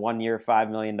signed a 1 year $5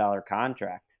 million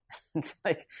contract. it's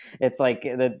like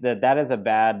that is a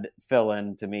bad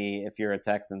fill-in to me if you're a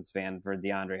Texans fan for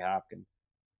DeAndre Hopkins.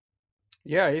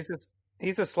 Yeah,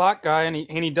 he's a slot guy, and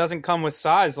he doesn't come with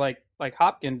size like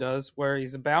Hopkins does, where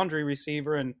he's a boundary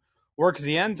receiver and works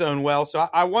the end zone well. So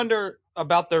I wonder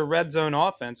about their red zone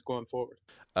offense going forward.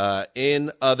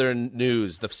 In other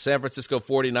news, the San Francisco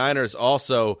 49ers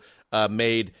also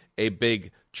made a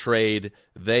big trade.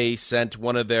 They sent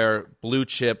one of their blue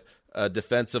chip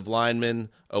defensive linemen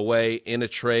away in a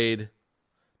trade.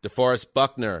 DeForest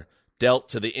Buckner dealt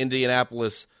to the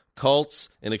Indianapolis Colts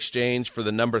in exchange for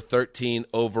the number 13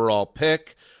 overall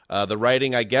pick. The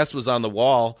writing, I guess, was on the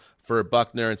wall for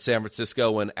Buckner in San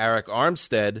Francisco when Eric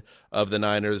Armstead of the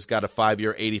Niners got a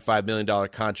 5-year, $85 million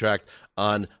contract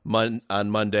on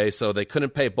Monday. So they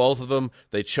couldn't pay both of them.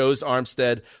 They chose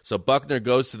Armstead. So Buckner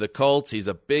goes to the Colts. He's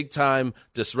a big-time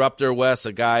disruptor, Wes,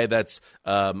 a guy that's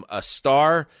a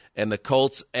star. And the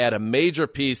Colts add a major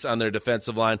piece on their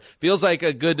defensive line. Feels like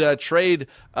a good trade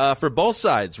for both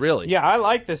sides, really. Yeah, I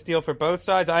like this deal for both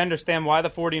sides. I understand why the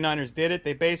 49ers did it.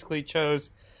 They basically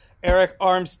chose Eric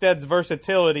Armstead's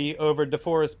versatility over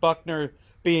DeForest Buckner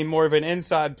being more of an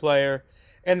inside player.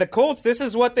 And the Colts, this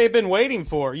is what they've been waiting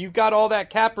for. You've got all that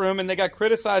cap room, and they got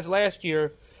criticized last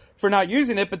year for not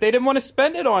using it, but they didn't want to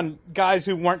spend it on guys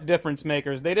who weren't difference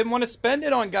makers. They didn't want to spend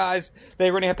it on guys they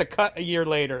were going to have to cut a year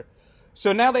later.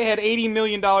 So now they had $80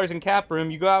 million in cap room.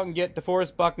 You go out and get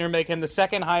DeForest Buckner, make him the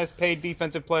second highest paid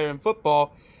defensive player in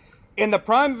football. In the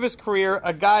prime of his career,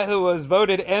 a guy who was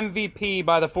voted MVP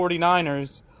by the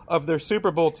 49ers of their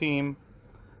Super Bowl team.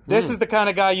 This is the kind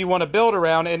of guy you want to build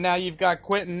around, and now you've got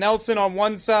Quentin Nelson on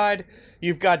one side,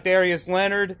 you've got Darius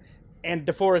Leonard and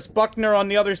DeForest Buckner on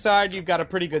the other side. You've got a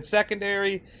pretty good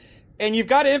secondary, and you've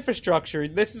got infrastructure.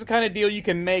 This is the kind of deal you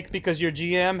can make because your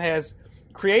GM has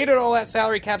created all that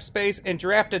salary cap space and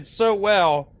drafted so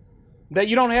well that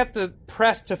you don't have to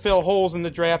press to fill holes in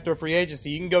the draft or free agency.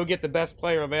 You can go get the best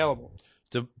player available.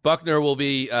 Buckner will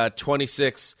be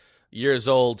 26 years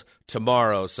old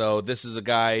tomorrow, so this is a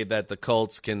guy that the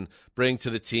Colts can bring to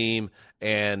the team,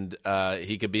 and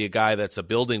he could be a guy that's a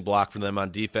building block for them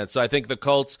on defense. So I think the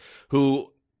Colts,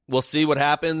 who we'll see what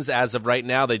happens. As of right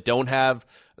now, they don't have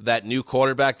that new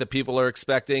quarterback that people are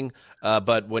expecting,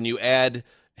 but when you add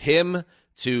him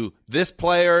to this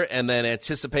player and then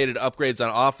anticipated upgrades on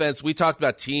offense. We talked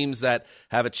about teams that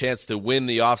have a chance to win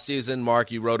the offseason.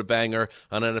 Mark, you wrote a banger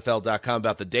on NFL.com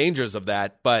about the dangers of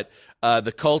that, but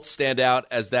the Colts stand out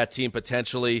as that team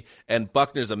potentially, and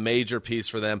Buckner's a major piece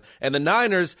for them. And the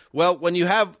Niners, well, when you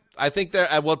have, I think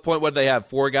they're at what point would they have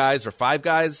 4 guys or 5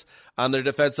 guys on their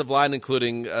defensive line,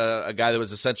 including a guy that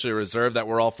was essentially a reserve that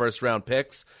were all first-round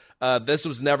picks. This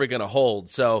was never going to hold.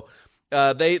 So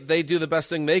they do the best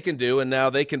thing they can do, and now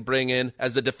they can bring in,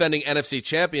 as the defending NFC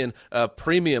champion, a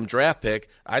premium draft pick.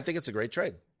 I think it's a great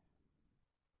trade.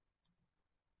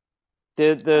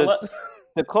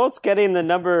 The Colts getting the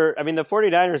number, I mean, the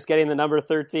 49ers getting the number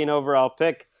 13 overall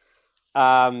pick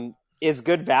is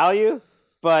good value,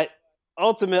 but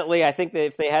ultimately I think that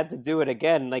if they had to do it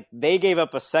again, like they gave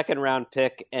up a 2nd-round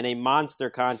pick and a monster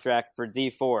contract for Dee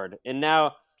Ford, and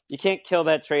now you can't kill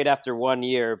that trade after 1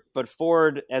 year, but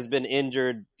Ford has been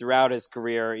injured throughout his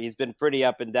career. He's been pretty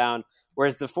up and down,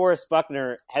 whereas DeForest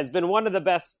Buckner has been one of the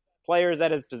best players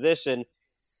at his position.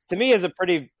 To me, is a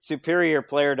pretty superior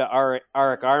player to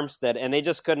Arik Armstead, and they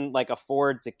just couldn't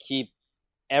afford to keep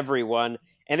everyone.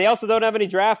 And they also don't have any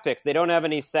draft picks. They don't have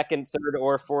any 2nd, 3rd,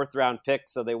 or 4th-round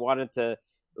picks, so they wanted to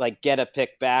get a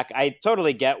pick back. I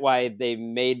totally get why they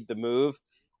made the move.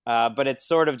 But it's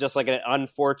sort of just like an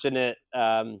unfortunate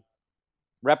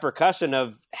repercussion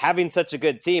of having such a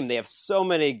good team. They have so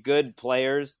many good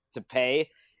players to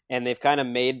pay, and they've kind of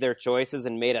made their choices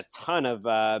and made a ton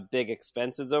of big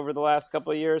expenses over the last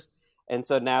couple of years. And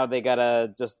so now they got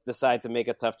to just decide to make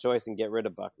a tough choice and get rid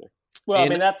of Buckner. Well, I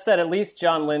mean, that said, at least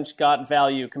John Lynch got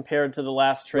value compared to the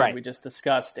last trade we just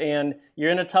discussed. And you're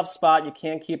in a tough spot. You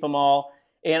can't keep them all.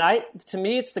 And to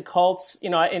me, it's the Colts. You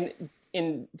know,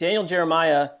 in Daniel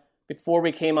Jeremiah, before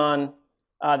we came on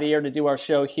the air to do our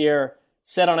show here,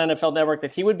 said on NFL Network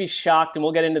that he would be shocked, and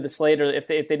we'll get into this later, if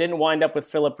they didn't wind up with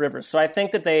Phillip Rivers. So I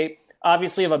think that they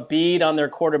obviously have a bead on their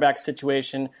quarterback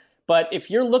situation. But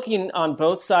if you're looking on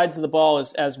both sides of the ball,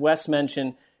 as Wes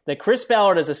mentioned, that Chris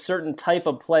Ballard is a certain type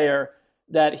of player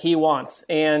that he wants.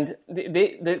 And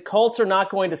the Colts are not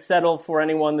going to settle for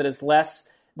anyone that is less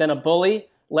than a bully,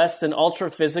 less than ultra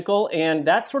physical, and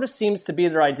that sort of seems to be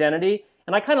their identity.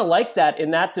 And I kind of like that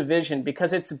in that division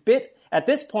because it's a bit, at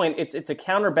this point, it's a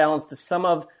counterbalance to some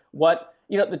of what,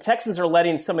 the Texans are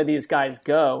letting some of these guys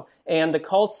go. And the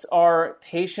Colts are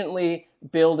patiently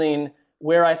building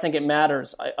where I think it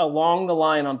matters along the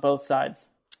line on both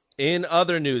sides. In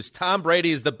other news, Tom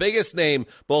Brady is the biggest name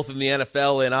both in the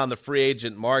NFL and on the free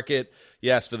agent market.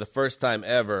 Yes, for the first time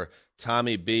ever,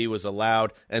 Tommy B was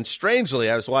allowed. And strangely,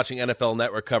 I was watching NFL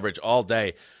Network coverage all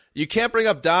day. You can't bring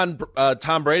up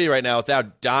Tom Brady right now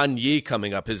without Don Yee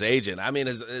coming up, his agent. I mean,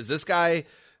 is this guy,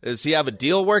 does he have a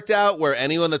deal worked out where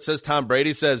anyone that says Tom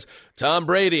Brady says Tom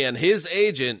Brady and his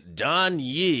agent, Don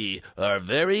Yee, are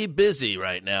very busy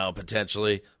right now,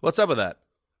 potentially? What's up with that?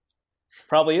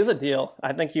 Probably is a deal.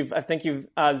 I think you've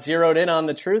zeroed in on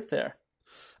the truth there.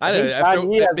 I don't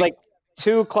know. He has like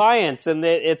 2 clients, and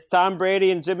it's Tom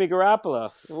Brady and Jimmy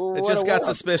Garoppolo. It just got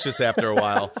suspicious after a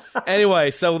while.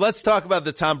 Anyway, so let's talk about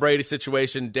the Tom Brady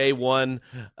situation. Day 1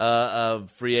 of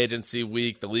free agency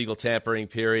week, the legal tampering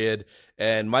period,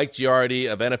 and Mike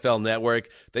Giardi of NFL Network.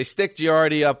 They stick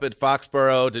Giardi up at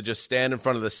Foxborough to just stand in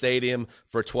front of the stadium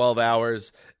for 12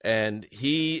 hours, and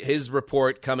his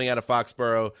report coming out of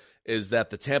Foxborough is that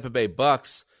the Tampa Bay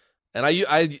Bucks, and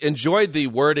I enjoyed the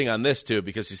wording on this too,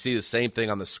 because you see the same thing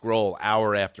on the scroll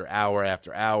hour after hour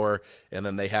after hour, and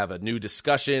then they have a new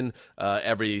discussion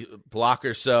every block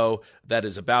or so that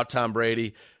is about Tom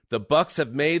Brady. The Bucks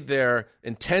have made their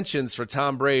intentions for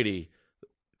Tom Brady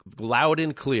loud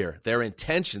and clear. Their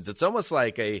intentions. It's almost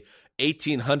like a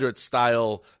 1800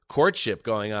 style courtship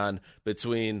going on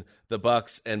between the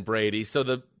Bucks and Brady. So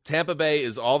the Tampa Bay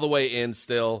is all the way in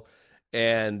still.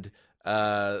 And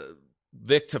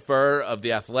Vic Tafur of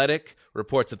The Athletic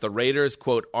reports that the Raiders,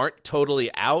 quote, aren't totally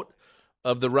out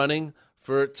of the running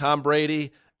for Tom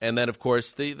Brady. And then, of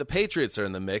course, the Patriots are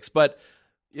in the mix. But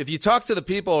if you talk to the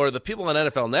people or the people on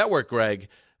NFL Network, Greg,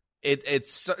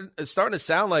 it's starting to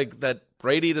sound like that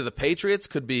Brady to the Patriots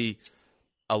could be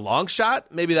a long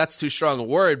shot. Maybe that's too strong a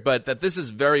word, but that this is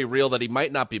very real, that he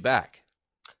might not be back.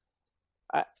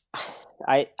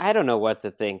 I don't know what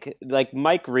to think. Like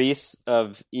Mike Reese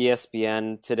of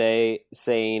ESPN today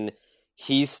saying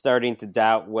he's starting to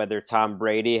doubt whether Tom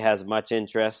Brady has much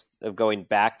interest of going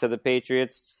back to the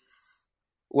Patriots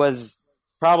was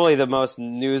probably the most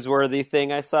newsworthy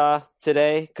thing I saw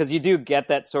today, because you do get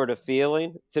that sort of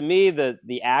feeling. To me,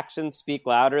 the actions speak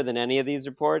louder than any of these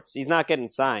reports. He's not getting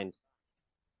signed.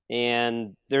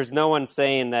 And there's no one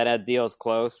saying that a deal's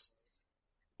close.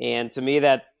 And to me,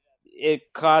 that it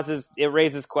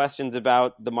raises questions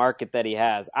about the market that he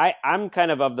has. I'm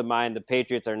kind of the mind the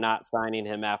Patriots are not signing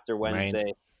him after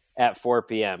Wednesday at 4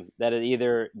 p.m. That it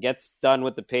either gets done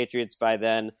with the Patriots by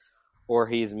then or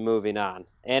he's moving on.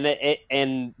 And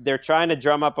and they're trying to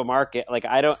drum up a market. Like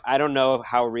I don't know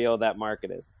how real that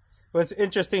market is. Well, it's an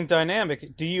interesting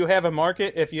dynamic. Do you have a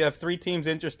market if you have 3 teams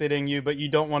interested in you, but you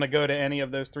don't want to go to any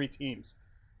of those 3 teams?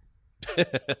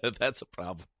 That's a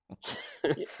problem.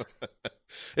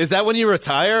 Is that when you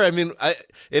retire? I mean,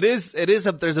 there's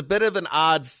a bit of an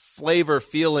odd flavor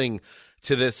feeling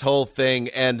to this whole thing,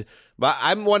 and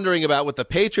I'm wondering about with the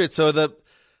Patriots. So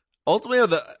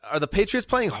ultimately, are the Patriots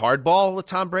playing hardball with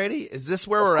Tom Brady? Is this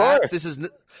where we're at?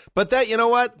 But that, you know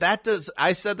what?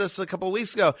 I said this a couple of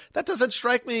weeks ago. That doesn't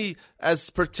strike me as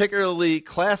particularly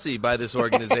classy by this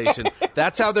organization.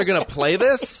 That's how they're going to play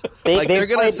this. They're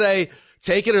going to say,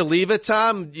 take it or leave it,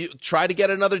 Tom. You try to get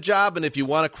another job, and if you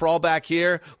want to crawl back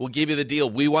here, we'll give you the deal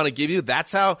we want to give you.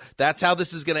 That's how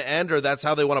this is going to end, or that's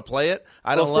how they want to play it.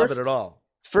 I don't love it at all.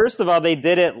 First of all, they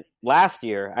did it last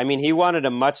year. I mean, he wanted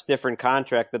a much different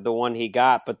contract than the one he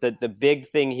got, but the big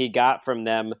thing he got from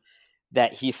them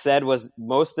that he said was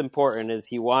most important is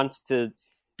he wants to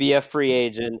be a free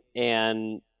agent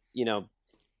and,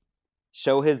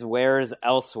 show his wares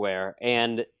elsewhere.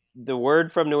 And the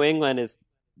word from New England is,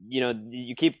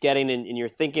 you keep getting and you're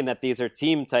thinking that these are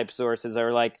team type sources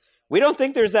are like, we don't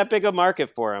think there's that big a market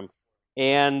for him.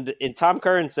 And Tom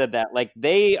Curran said that, like,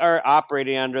 they are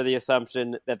operating under the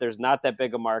assumption that there's not that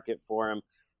big a market for him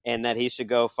and that he should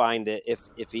go find it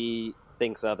if he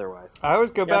thinks otherwise. I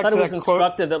always go back to that quote. I thought it was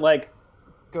instructive that, like,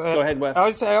 go ahead, Wes.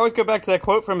 I always go back to that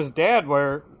quote from his dad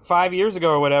where 5 years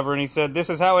ago or whatever, and he said, this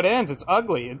is how it ends. It's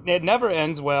ugly. It never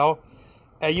ends well.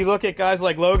 You look at guys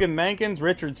like Logan Mankins,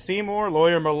 Richard Seymour,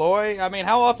 Lawyer Malloy. I mean,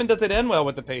 how often does it end well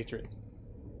with the Patriots?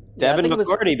 Devin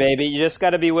McCourty, baby. You just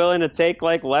got to be willing to take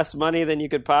like less money than you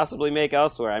could possibly make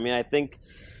elsewhere. I mean,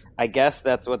 I guess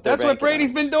that's what that's what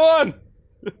Brady's been doing.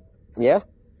 Yeah.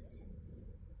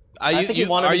 I think he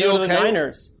wanted to go to the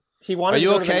Niners. He wanted to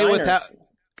go to the Niners.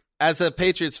 As a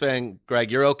Patriots fan, Greg,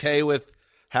 you're okay with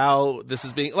how this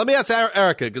is being. Let me ask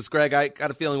Erica, because Greg, I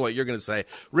got a feeling what you're going to say.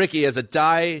 Ricky, as a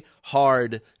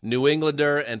die-hard New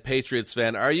Englander and Patriots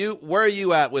fan, where are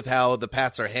you at with how the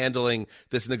Pats are handling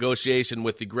this negotiation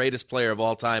with the greatest player of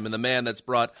all time and the man that's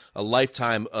brought a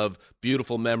lifetime of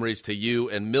beautiful memories to you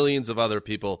and millions of other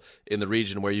people in the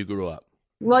region where you grew up?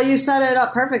 Well, you set it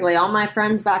up perfectly. All my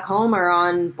friends back home are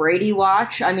on Brady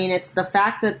watch. I mean, it's the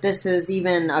fact that this is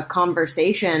even a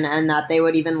conversation and that they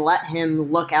would even let him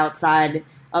look outside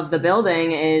of the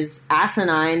building is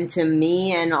asinine to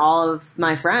me and all of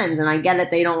my friends. And I get it.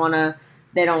 They don't want to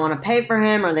pay for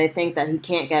him, or they think that he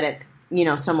can't get it,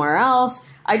 somewhere else.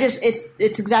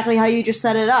 It's exactly how you just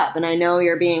set it up. And I know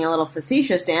you're being a little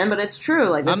facetious, Dan, but it's true.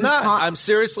 Like, I'm not. I'm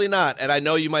seriously not. And I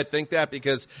know you might think that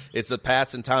because it's the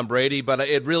Pats and Tom Brady, but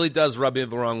it really does rub you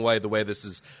the wrong way, the way this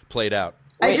is played out.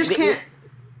 I just can't.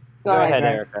 Go ahead,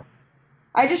 Erica.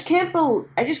 I just can't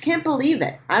believe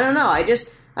it. I don't know. I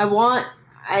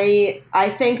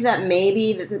think that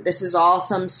maybe this is all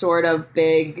some sort of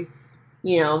big,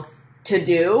 to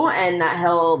do, and that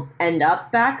he'll end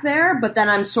up back there. But then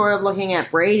I'm sort of looking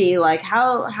at Brady like,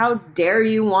 how dare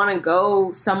you want to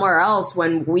go somewhere else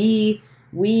when we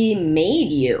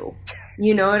made you?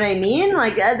 You know what I mean?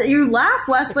 Like, you laugh,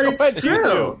 Wes, but it's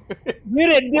true. You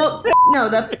didn't. Well, no,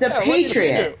 the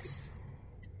Patriots.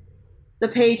 The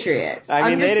Patriots. I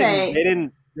mean, I'm just saying they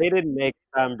didn't make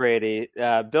Tom Brady.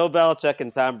 Bill Belichick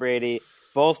and Tom Brady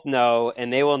both know,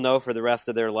 and they will know for the rest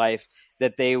of their life,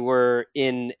 that they were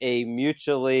in a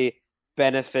mutually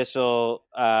beneficial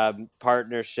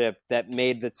partnership that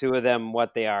made the two of them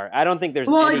what they are. I don't think there's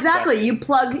any exactly.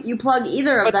 question. You plug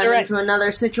either of them into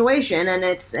another situation, and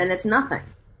it's nothing.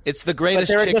 It's the greatest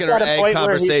chicken or egg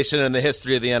conversation in the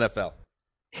history of the NFL.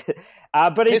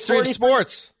 But history of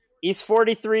sports. He's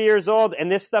 43 years old,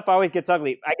 and this stuff always gets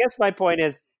ugly. I guess my point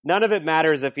is, none of it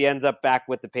matters if he ends up back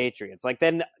with the Patriots. Like,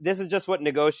 then this is just what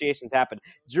negotiations happen.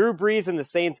 Drew Brees and the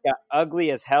Saints got ugly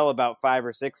as hell about 5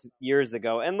 or 6 years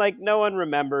ago, and no one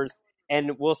remembers,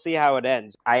 and we'll see how it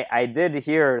ends. I did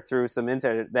hear through some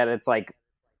internet that it's like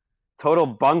total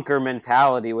bunker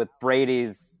mentality with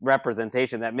Brady's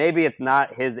representation, that maybe it's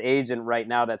not his agent right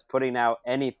now that's putting out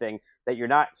anything, that you're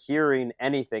not hearing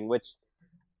anything, which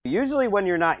usually when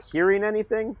you're not hearing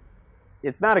anything,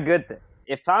 it's not a good thing.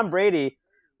 If Tom Brady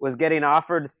was getting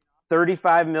offered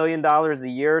 $35 million a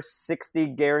year, 60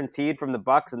 guaranteed from the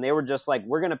Bucs, and they were just like,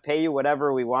 we're going to pay you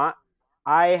whatever we want,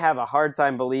 I have a hard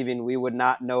time believing we would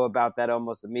not know about that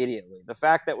almost immediately. The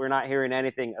fact that we're not hearing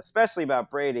anything, especially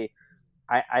about Brady,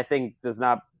 I think does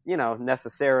not,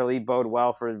 necessarily bode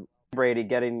well for Brady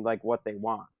getting what they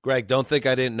want. Greg, don't think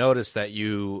I didn't notice that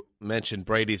you mentioned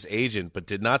Brady's agent, but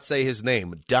did not say his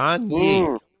name. Don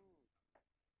Yee.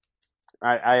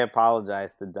 I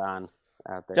apologize to Don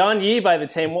out there. Don Yee by the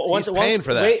team. He's paying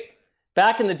for that.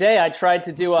 Back in the day, I tried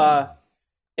to do a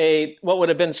what would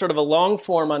have been sort of a long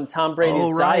form on Tom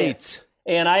Brady's diet.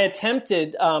 And I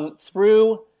attempted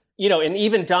through, and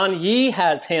even Don Yee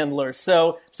has handlers.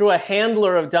 So through a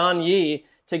handler of Don Yee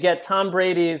to get Tom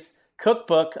Brady's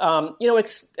cookbook,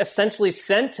 essentially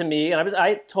sent to me. And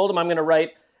I told him I'm going to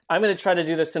try to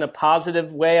do this in a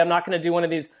positive way. I'm not going to do one of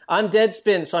these, I'm dead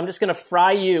spin, so I'm just going to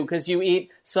fry you because you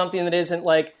eat something that isn't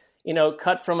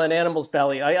cut from an animal's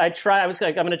belly. I'm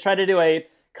going to try to do a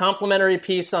complimentary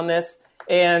piece on this,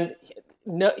 and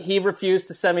no, he refused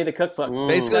to send me the cookbook.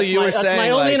 Basically, that's my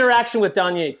only interaction with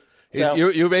Don Yee. So.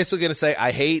 You're basically going to say,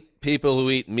 I hate people who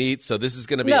eat meat, so this is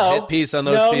going to be a hit piece on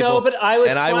those people. No, but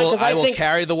I will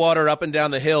carry the water up and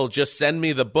down the hill. Just send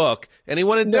me the book, and he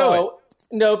wouldn't do it.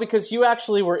 No, because you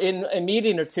actually were in a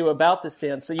meeting or two about this,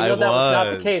 Dan, so that was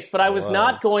not the case. But I was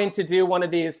not going to do one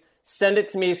of these, send it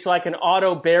to me so I can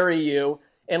auto-bury you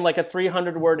in a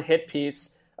 300-word hit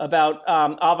piece about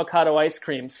avocado ice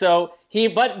cream. So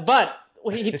he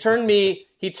turned me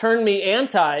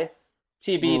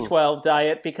anti-TB12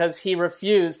 diet because he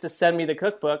refused to send me the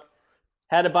cookbook.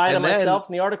 Had to buy it myself,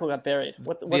 and the article got buried.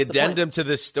 What's the addendum point? to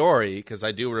this story, because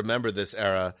I do remember this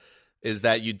era, is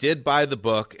that you did buy the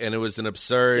book, and it was an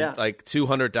absurd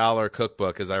 $200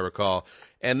 cookbook, as I recall.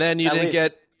 And then you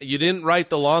didn't write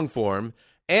the long form,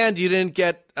 and you didn't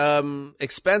get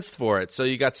expensed for it, so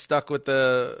you got stuck with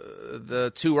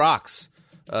the two rocks.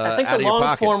 I think the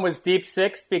long form was deep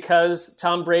sixed because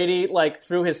Tom Brady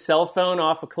threw his cell phone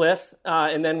off a cliff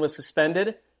and then was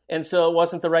suspended. And so it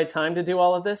wasn't the right time to do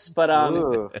all of this. But,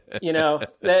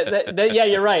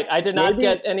 you're right. I did not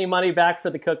get any money back for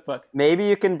the cookbook. Maybe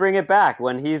you can bring it back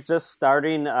when he's just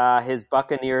starting his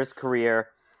Buccaneers career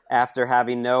after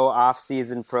having no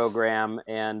off-season program.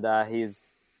 And he's,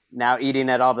 now eating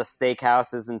at all the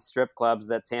steakhouses and strip clubs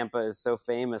that Tampa is so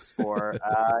famous for,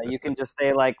 you can just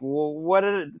say like, well,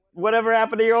 whatever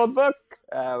happened to your old book,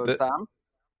 Tom?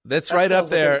 That's right up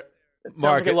there. It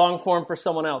sounds like a long form for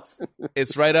someone else.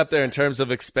 It's right up there in terms of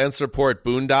expense report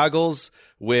boondoggles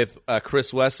with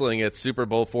Chris Wessling at Super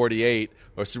Bowl 48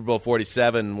 or Super Bowl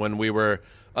 47 when we were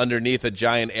underneath a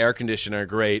giant air conditioner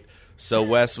grate. So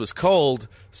Wes was cold,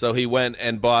 so he went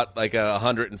and bought like a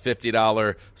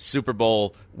 $150 Super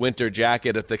Bowl winter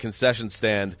jacket at the concession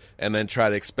stand and then tried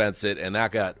to expense it, and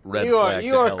that got red flagged.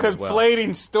 You are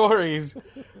conflating stories.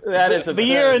 That is the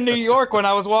year in New York when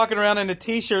I was walking around in a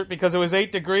T-shirt because it was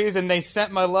 8 degrees and they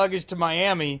sent my luggage to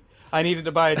Miami, I needed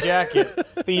to buy a jacket.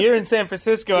 The year in San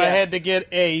Francisco, I had to get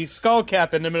a skull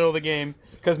cap in the middle of the game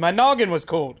because my noggin was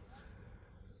cold.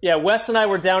 Yeah, Wes and I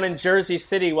were down in Jersey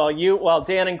City while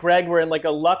Dan and Greg were in like a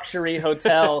luxury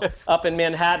hotel up in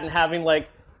Manhattan having like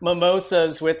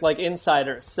mimosas with like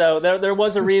insiders. So there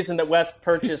was a reason that Wes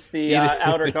purchased the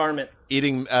outer garment.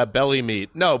 Eating belly meat.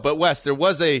 No, but Wes, there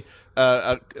was an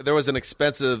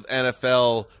expensive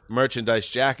NFL merchandise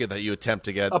jacket that you attempt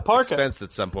to get expensed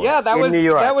at some point. Yeah, that was New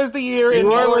York. That was the year in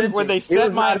New York where they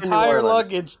sent my entire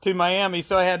luggage to Miami,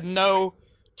 so I had no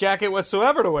jacket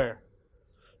whatsoever to wear.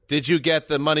 Did you get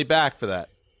the money back for that?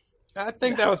 I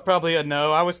think that was probably a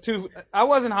no. I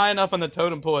wasn't high enough on the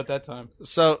totem pole at that time.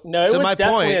 So no, it was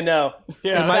definitely a no.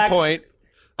 Yeah. To my point,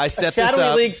 I set this up. A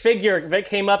Shadowy League figure that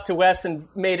came up to Wes and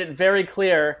made it very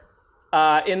clear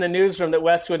in the newsroom that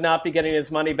Wes would not be getting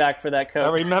his money back for that coat. I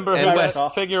remember who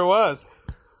that figure was.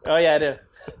 Oh yeah, I do.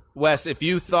 Wes, if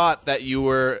you thought that you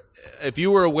were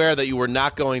aware that you were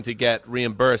not going to get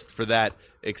reimbursed for that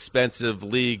expensive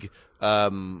league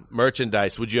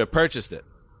merchandise, would you have purchased it?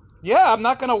 Yeah, I'm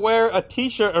not going to wear a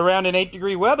T-shirt around in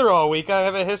 8-degree weather all week. I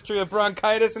have a history of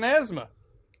bronchitis and asthma.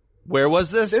 Where was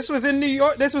this? This was in New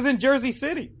York. This was in Jersey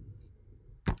City.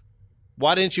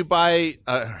 Why didn't you buy?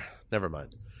 Never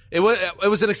mind. It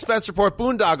was an expense report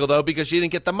boondoggle though because you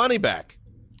didn't get the money back.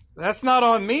 That's not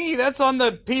on me. That's on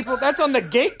the people. That's on the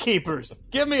gatekeepers.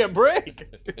 Give me a break.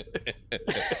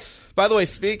 By the way,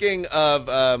 speaking of,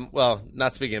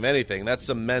 not speaking of anything, that's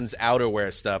some men's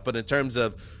outerwear stuff. But in terms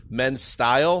of men's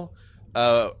style,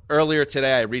 earlier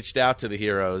today I reached out to the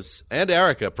Heroes and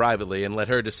Erica privately and let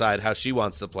her decide how she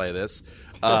wants to play this,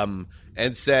 and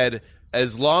said,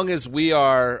 as long as we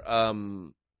are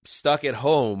stuck at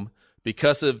home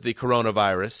because of the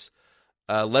coronavirus,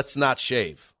 let's not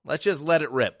shave. Let's just let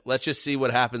it rip. Let's just see what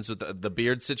happens with the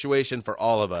beard situation for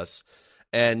all of us.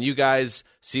 And you guys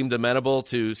seemed amenable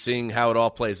to seeing how it all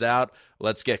plays out.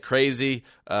 Let's get crazy.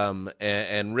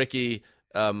 And Ricky,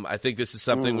 I think this is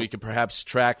something we could perhaps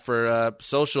track for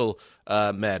social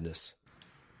madness.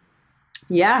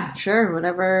 Yeah, sure.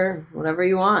 Whatever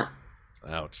you want.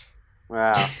 Ouch.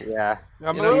 Wow. Yeah.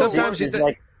 Sometimes you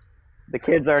think the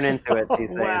kids aren't into it.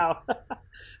 She's saying. Wow.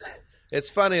 It's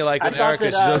funny, like with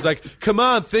Erica, she was like, come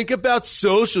on, think about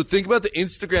social. Think about the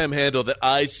Instagram handle that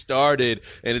I started,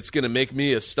 and it's going to make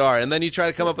me a star. And then you try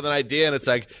to come up with an idea, and it's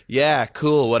like, yeah,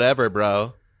 cool, whatever,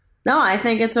 bro. No, I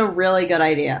think it's a really good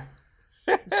idea.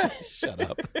 Shut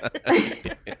up.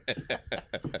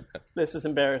 This is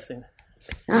embarrassing.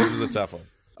 This is a tough one.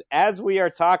 As we are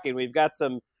talking, we've got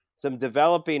some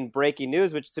developing breaking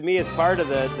news, which to me is part of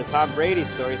the Tom Brady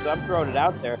story, so I'm throwing it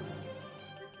out there.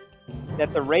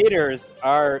 That the Raiders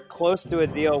are close to a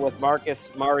deal with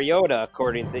Marcus Mariota,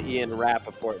 according to Ian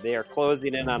Rappaport. They are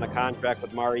closing in on a contract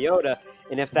with Mariota,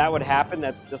 and if that would happen,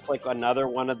 that's just like another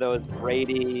one of those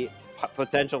Brady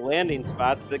potential landing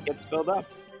spots that gets filled up.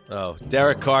 Oh,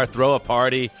 Derek Carr, throw a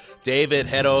party. David,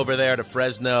 head over there to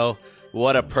Fresno.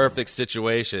 What a perfect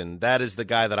situation. That is the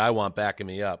guy that I want backing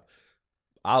me up.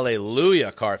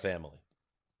 Alleluia, Carr family.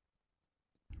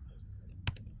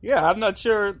 Yeah, I'm not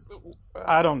sure.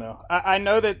 I don't know. I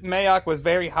know that Mayock was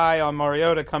very high on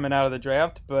Mariota coming out of the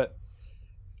draft,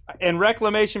 and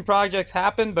reclamation projects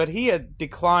happened, but he had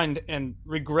declined and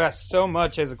regressed so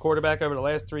much as a quarterback over the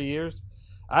last 3 years.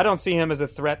 I don't see him as a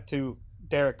threat to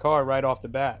Derek Carr right off the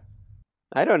bat.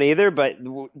 I don't either, but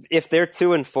if they're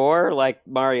 2-4, like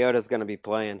Mariota's going to be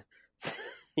playing.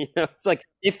 It's like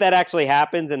if that actually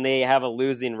happens and they have a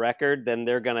losing record, then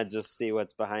they're going to just see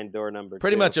what's behind door number 2.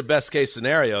 Pretty much a best case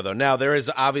scenario, though. Now, there is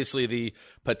obviously the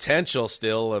potential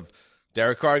still of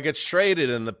Derek Carr gets traded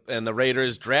and the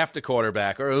Raiders draft a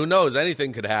quarterback, or who knows,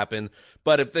 anything could happen.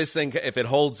 But if it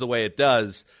holds the way it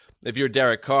does, if you're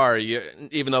Derek Carr,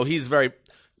 even though he's very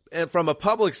from a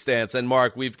public stance, and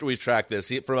Mark, we've tracked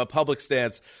this. From a public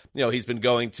stance, he's been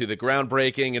going to the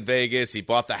groundbreaking in Vegas. He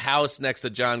bought the house next to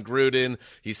John Gruden.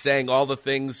 He's saying all the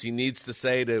things he needs to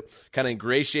say to kind of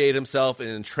ingratiate himself and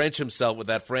entrench himself with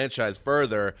that franchise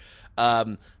further.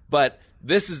 But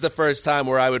this is the first time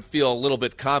where I would feel a little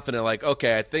bit confident, like,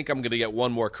 okay, I think I'm going to get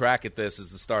one more crack at this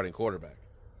as the starting quarterback.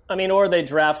 I mean, or they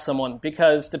draft someone,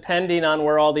 because depending on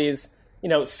where all these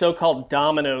so-called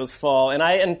dominoes fall. And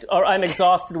I'm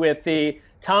exhausted with the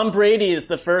Tom Brady is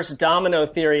the first domino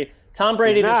theory. Tom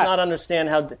Brady does not understand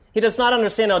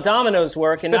how dominoes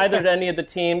work, and neither do any of the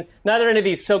teams, neither any of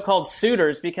these so-called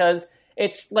suitors, because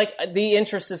it's like the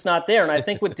interest is not there. And I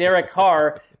think with Derek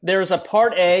Carr, there's a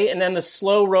part A, and then the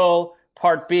slow roll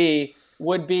part B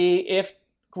would be if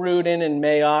Gruden and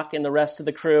Mayock and the rest of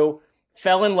the crew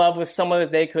fell in love with someone that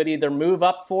they could either move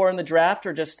up for in the draft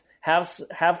or just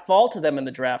have fall to them in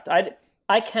the draft.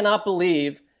 I cannot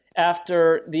believe,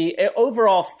 after the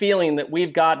overall feeling that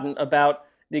we've gotten about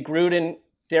the Gruden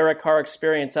Derek Carr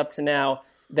experience up to now,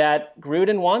 that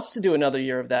Gruden wants to do another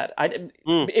year of that.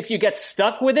 If you get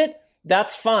stuck with it,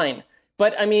 that's fine.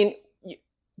 But I mean,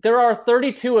 there are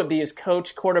 32 of these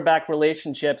coach-quarterback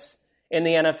relationships in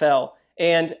the NFL,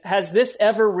 and has this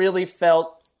ever really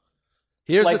felt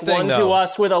Here's like the thing, one though. to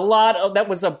us with a lot of that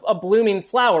was a blooming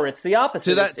flower? It's the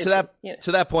opposite.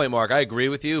 To that point, Mark, I agree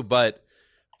with you, but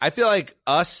I feel like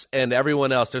us and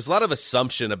everyone else, there's a lot of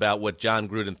assumption about what John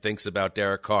Gruden thinks about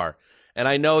Derek Carr. And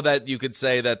I know that you could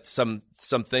say that some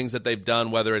things that they've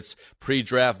done, whether it's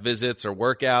pre-draft visits or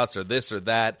workouts or this or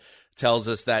that, tells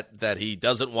us that he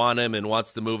doesn't want him and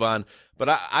wants to move on. But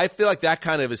I feel like that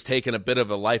kind of has taken a bit of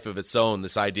a life of its own,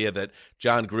 this idea that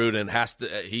John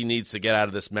Gruden he needs to get out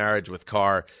of this marriage with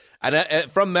Carr. And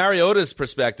from Mariota's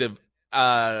perspective,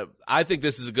 I think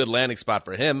this is a good landing spot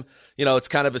for him. It's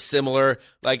kind of a similar,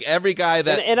 like every guy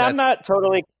that. And I'm not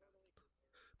totally.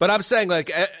 But I'm saying,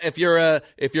 like, if you're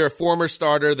a former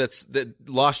starter that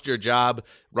lost your job,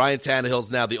 Ryan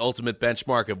Tannehill's now the ultimate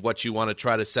benchmark of what you want to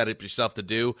try to set up yourself to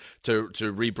do to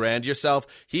rebrand yourself.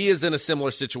 He is in a similar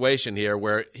situation here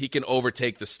where he can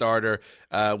overtake the starter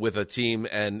with a team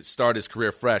and start his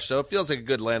career fresh. So it feels like a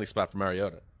good landing spot for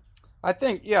Mariota. I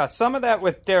think, some of that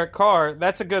with Derek Carr,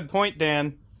 that's a good point,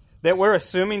 Dan, that we're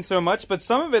assuming so much, but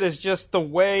some of it is just the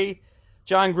way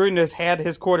John Gruden has had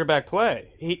his quarterback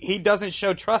play. He doesn't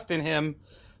show trust in him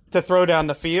to throw down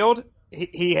the field.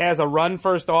 He has a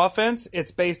run-first offense. It's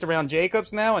based around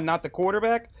Jacobs now and not the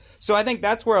quarterback. So I think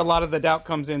that's where a lot of the doubt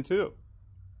comes in, too.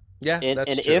 Yeah,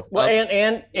 that's true.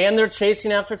 And they're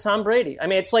chasing after Tom Brady. I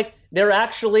mean, it's like they're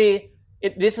actually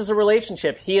this is a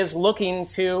relationship. He is looking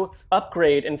to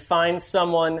upgrade and find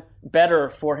someone better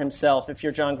for himself if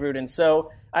you're John Gruden.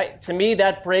 So to me,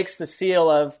 that breaks the seal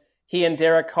of he and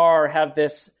Derek Carr have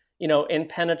this,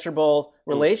 impenetrable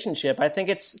relationship. I think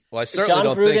it's I certainly John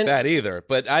don't Gruden, think that either.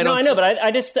 But I don't. No, I know, but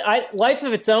I just life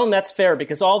of its own. That's fair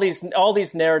because all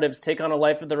these narratives take on a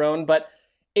life of their own. But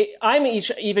I'm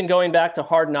even going back to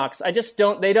Hard Knocks. I just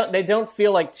don't. They don't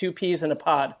feel like two peas in a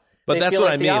pod. But that's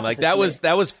what I mean. Like that was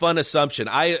me. fun assumption.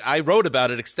 I wrote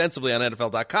about it extensively on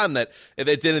NFL.com that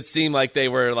it didn't seem like they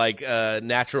were like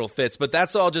natural fits. But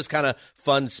that's all just kind of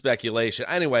fun speculation.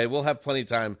 Anyway, we'll have plenty of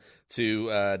time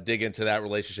to dig into that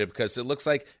relationship because it looks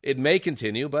like it may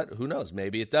continue, but who knows?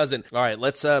 Maybe it doesn't. All right,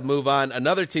 let's move on.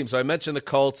 Another team. So I mentioned the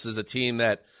Colts as a team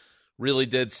that really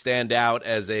did stand out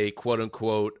as a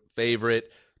quote-unquote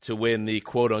favorite to win the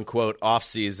quote-unquote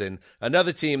offseason.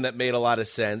 Another team that made a lot of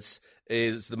sense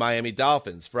is the Miami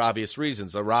Dolphins for obvious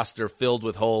reasons. A roster filled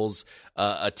with holes,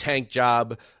 a tank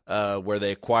job where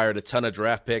they acquired a ton of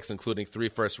draft picks, including 3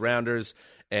 first-rounders,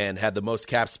 and had the most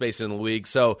cap space in the league.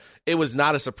 So it was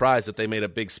not a surprise that they made a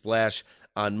big splash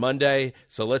on Monday.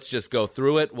 So let's just go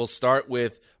through it. We'll start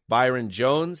with Byron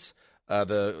Jones,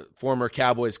 the former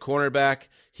Cowboys cornerback.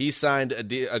 He signed,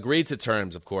 agreed to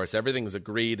terms, of course. Everything is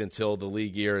agreed until the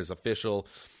league year is official,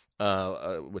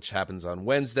 which happens on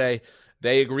Wednesday.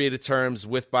 They agree to terms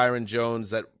with Byron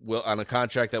Jones on a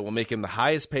contract that will make him the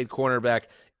highest paid cornerback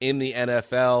in the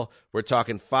NFL. We're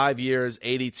talking 5 years,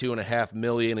 $82.5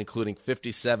 million, including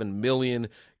 $57 million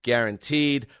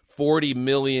guaranteed, $40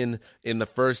 million in the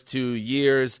first 2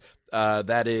 years.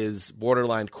 That is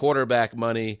borderline quarterback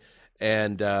money.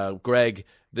 And Greg,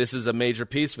 this is a major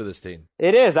piece for this team.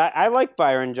 It is. I like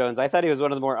Byron Jones. I thought he was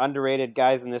one of the more underrated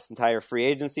guys in this entire free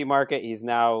agency market. He's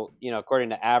now,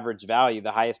 according to average value,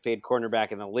 the highest paid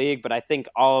cornerback in the league. But I think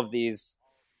all of these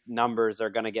numbers are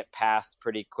going to get passed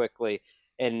pretty quickly.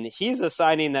 And he's a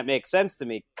signing that makes sense to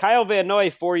me. Kyle Van Noy,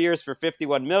 4 years for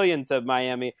 $51 million to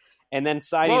Miami, and then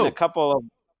signing a couple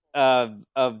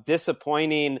of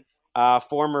disappointing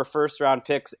former first-round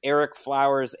picks Eric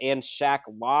Flowers and Shaq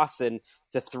Lawson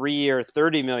to 3-year,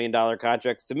 $30 million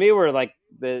contracts. To me, were like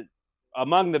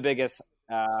among the biggest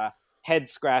head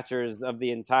scratchers of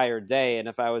the entire day. And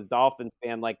if I was Dolphins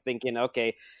fan, like thinking,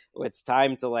 okay, it's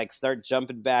time to like start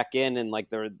jumping back in, and like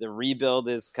the rebuild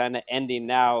is kind of ending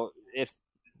now. If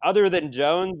other than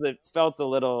Jones, it felt a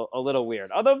little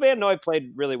weird. Although Van Noy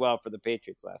played really well for the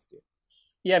Patriots last year.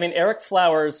 Yeah, I mean, Eric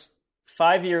Flowers,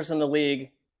 5 years in the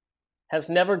league, has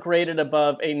never graded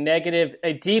above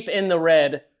a deep in the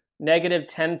red, negative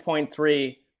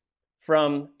 10.3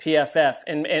 from PFF.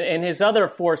 And his other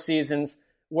 4 seasons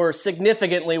were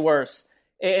significantly worse.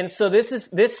 And so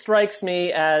this strikes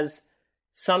me as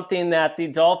something that the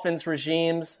Dolphins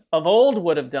regimes of old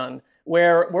would have done,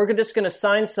 where we're just going to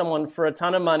sign someone for a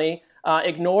ton of money,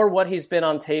 ignore what he's been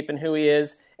on tape and who he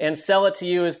is, and sell it to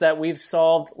you as that we've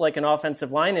solved like an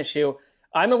offensive line issue.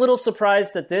 I'm a little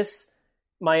surprised that this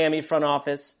Miami front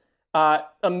office,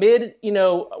 amid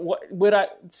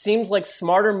what seems like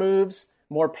smarter moves,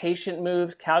 more patient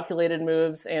moves, calculated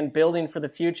moves, and building for the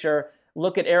future,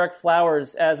 look at Eric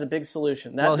Flowers as a big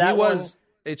solution.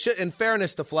 In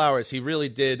fairness to Flowers, he really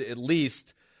did at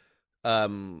least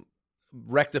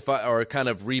rectify or kind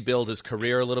of rebuild his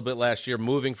career a little bit last year,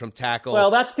 moving from tackle. Well,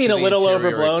 that's been to a the little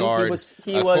interior overblown. guard.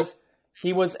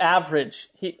 He was average.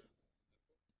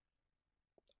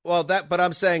 But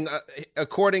I'm saying,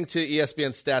 according to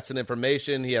ESPN stats and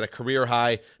information, he had a career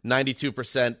high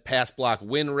 92% pass block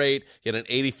win rate. He had an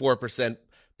 84%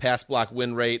 pass block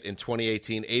win rate in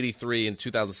 2018, 83 in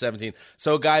 2017.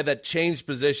 So a guy that changed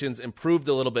positions, improved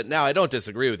a little bit. Now, I don't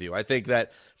disagree with you. I think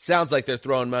that sounds like they're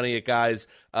throwing money at guys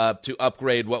to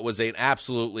upgrade what was an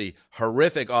absolutely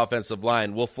horrific offensive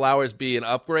line. Will Flowers be an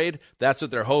upgrade? That's what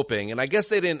they're hoping. And I guess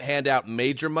they didn't hand out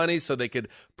major money so they could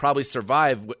probably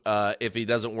survive if he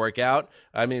doesn't work out.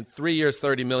 I mean, 3 years,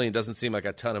 $30 million doesn't seem like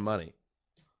a ton of money.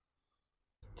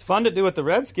 It's fun to do what the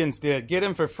Redskins did. Get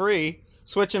him for free,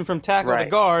 switch him from tackle to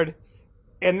guard,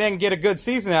 and then get a good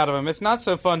season out of him. It's not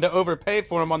so fun to overpay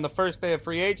for him on the first day of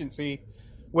free agency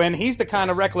when he's the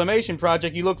kind of reclamation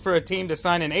project you look for a team to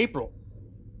sign in April.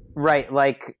 Right,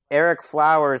 like Eric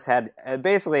Flowers had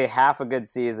basically half a good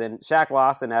season. Shaq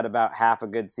Lawson had about half a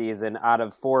good season out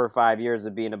of 4 or 5 years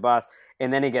of being a bust,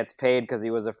 and then he gets paid because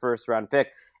he was a first-round pick.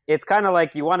 It's kind of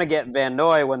like you want to get Van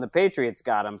Noy when the Patriots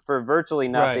got him for virtually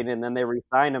nothing, and then they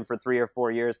re-signed him for 3 or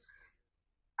 4 years.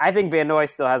 I think Van Noy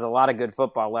still has a lot of good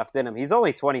football left in him. He's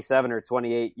only 27 or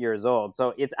 28 years old,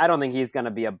 so I don't think he's going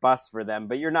to be a bust for them,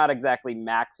 but you're not exactly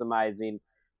maximizing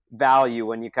value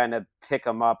when you kind of pick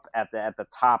them up at the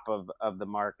top of the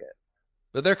market.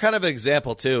 But they're kind of an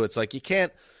example too. It's like you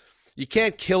can't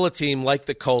kill a team like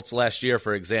the Colts last year,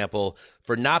 for example,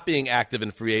 for not being active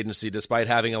in free agency despite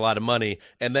having a lot of money,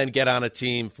 and then get on a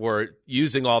team for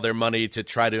using all their money to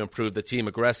try to improve the team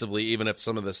aggressively, even if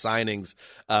some of the signings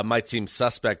might seem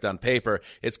suspect on paper.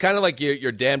 It's kind of like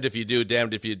you're damned if you do,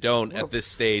 damned if you don't at this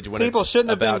stage when people it's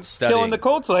shouldn't about have been studying. killing the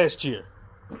Colts last year.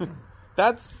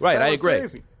 That's right. That I was agree.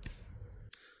 Crazy.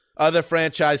 Other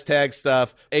franchise tag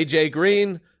stuff. AJ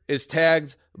Green is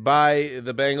tagged by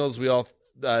the Bengals. We all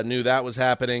knew that was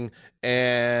happening.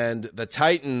 And the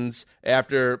Titans,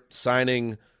 after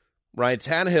signing Ryan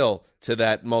Tannehill to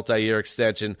that multi-year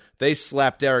extension, they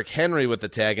slapped Derrick Henry with the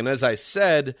tag. And as I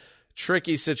said,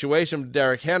 tricky situation with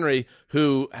Derrick Henry,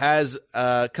 who has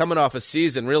coming off a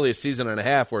season, really a season and a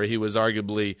half, where he was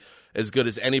arguably as good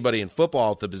as anybody in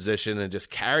football at the position and just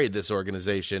carried this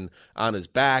organization on his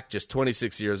back, just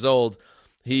 26 years old.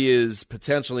 He is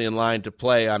potentially in line to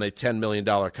play on a $10 million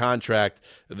contract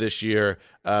this year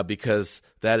because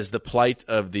that is the plight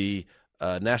of the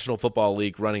National Football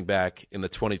League running back in the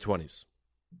 2020s.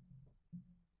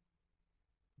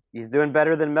 He's doing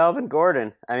better than Melvin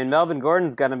Gordon. I mean, Melvin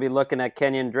Gordon's going to be looking at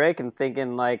Kenyon Drake and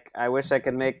thinking, like, I wish I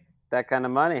could make that kind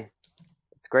of money.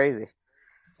 It's crazy.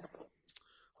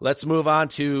 Let's move on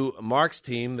to Mark's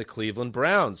team, the Cleveland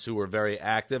Browns, who were very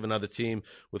active, another team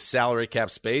with salary cap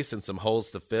space and some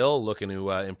holes to fill, looking to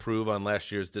improve on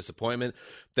last year's disappointment.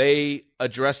 They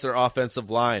addressed their offensive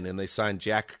line, and they signed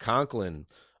Jack Conklin,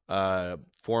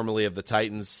 formerly of the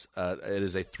Titans. It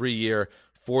is a 3-year,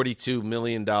 $42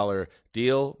 million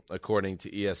deal, according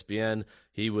to ESPN.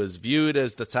 He was viewed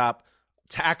as the top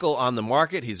tackle on the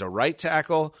market. He's a right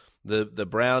tackle. The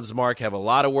Browns, Mark, have a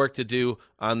lot of work to do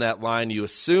on that line. You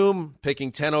assume,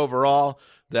 picking 10 overall,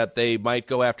 that they might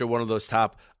go after one of those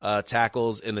top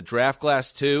tackles in the draft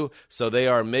class too. So they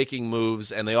are making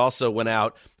moves, and they also went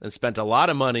out and spent a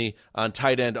lot of money on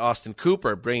tight end Austin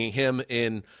Cooper, bringing him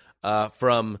in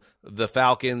from the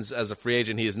Falcons as a free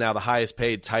agent. He is now the highest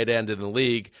paid tight end in the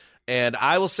league. And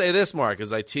I will say this, Mark,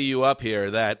 as I tee you up here,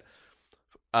 that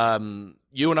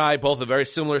You and I both have very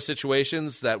similar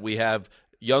situations that we have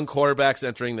young quarterbacks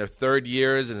entering their third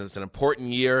years, and it's an important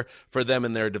year for them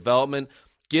in their development.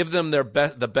 Give them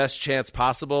the best chance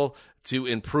possible to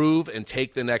improve and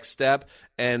take the next step.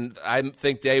 And I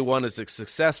think day one is a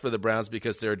success for the Browns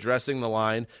because they're addressing the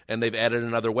line and they've added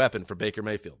another weapon for Baker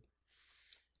Mayfield.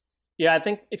 Yeah, I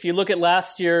think if you look at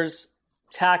last year's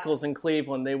tackles in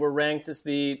Cleveland, they were ranked as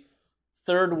the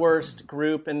third worst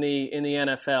group in the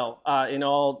NFL in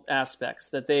all aspects.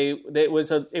 That it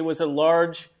was a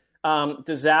large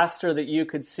disaster that you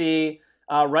could see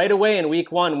right away in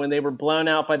week one when they were blown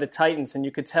out by the Titans, and you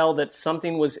could tell that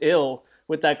something was ill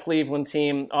with that Cleveland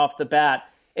team off the bat.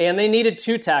 And they needed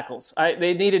two tackles.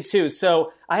 They needed two.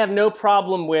 So I have no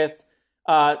problem with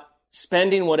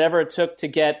spending whatever it took to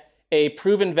get a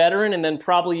proven veteran and then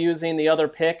probably using the other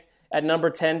pick at number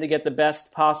 10 to get the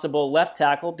best possible left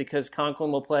tackle because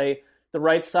Conklin will play the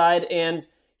right side. And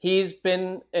he's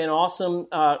been an awesome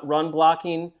run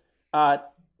blocking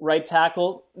right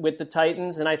tackle with the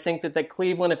Titans. And I think that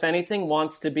Cleveland, if anything,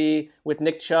 wants to be with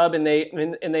Nick Chubb, and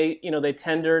they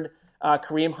tendered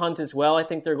Kareem Hunt as well. I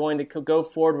think they're going to go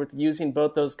forward with using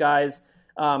both those guys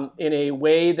in a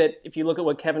way that, if you look at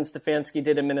what Kevin Stefanski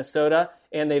did in Minnesota,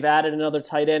 and they've added another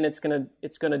tight end, it's going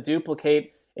to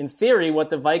duplicate, in theory, what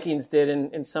the Vikings did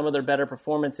in some of their better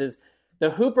performances.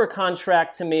 The Hooper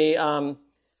contract, to me,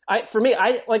 I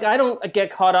don't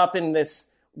get caught up in this.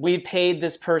 We paid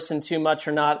this person too much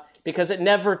or not, because it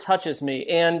never touches me.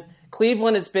 And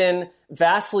Cleveland has been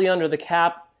vastly under the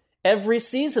cap every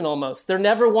season almost. They're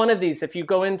never one of these. If you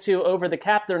go into over the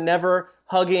cap, they're never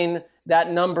hugging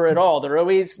that number at all. They're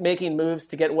always making moves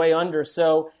to get way under.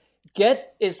 So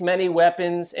get as many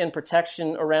weapons and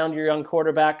protection around your young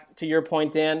quarterback, to your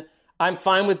point, Dan. I'm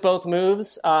fine with both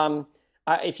moves.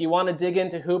 If you want to dig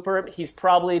into Hooper, he's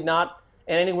probably not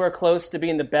anywhere close to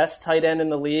being the best tight end in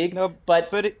the league. No,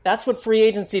 but that's what free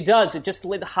agency does. It just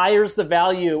hires the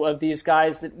value of these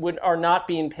guys that are not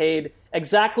being paid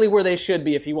exactly where they should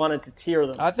be if you wanted to tier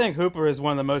them. I think Hooper is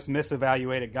one of the most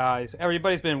misevaluated guys.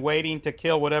 Everybody's been waiting to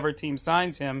kill whatever team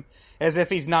signs him as if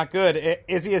he's not good.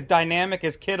 Is he as dynamic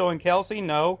as Kittle and Kelsey?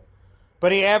 No.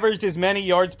 But he averaged as many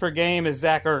yards per game as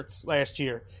Zach Ertz last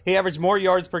year. He averaged more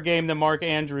yards per game than Mark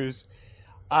Andrews.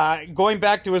 Going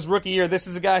back to his rookie year, this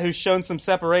is a guy who's shown some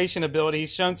separation ability.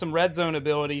 He's shown some red zone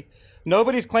ability.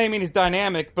 Nobody's claiming he's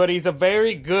dynamic, but he's a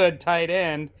very good tight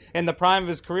end in the prime of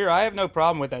his career. I have no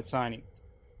problem with that signing.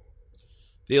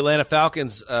 The Atlanta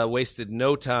Falcons wasted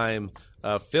no time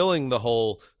filling the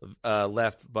hole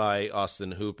left by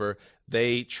Austin Hooper.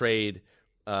 They trade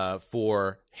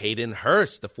for Hayden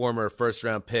Hurst, the former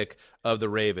first-round pick of the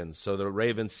Ravens. So the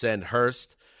Ravens send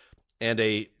Hurst and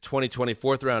a 2020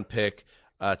 fourth-round pick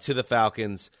to the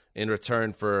Falcons in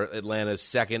return for Atlanta's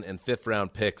second and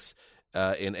fifth-round picks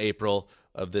in April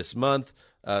of this month.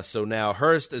 So now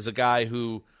Hurst is a guy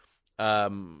who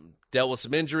dealt with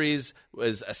some injuries.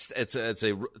 It's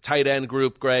a tight end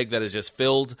group, Greg, that is just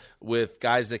filled with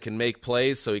guys that can make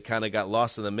plays. So he kind of got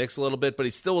lost in the mix a little bit, but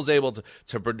he still was able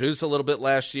to produce a little bit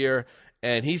last year.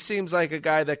 And he seems like a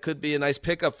guy that could be a nice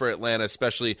pickup for Atlanta,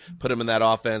 especially put him in that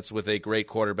offense with a great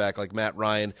quarterback like Matt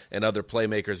Ryan and other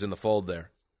playmakers in the fold there.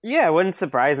 Yeah, it wouldn't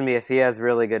surprise me if he has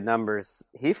really good numbers.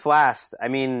 He flashed. I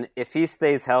mean, if he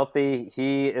stays healthy,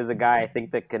 he is a guy I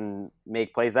think that can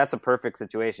make plays. That's a perfect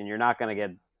situation. You're not going to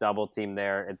get double teamed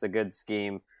there. It's a good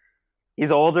scheme.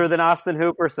 He's older than Austin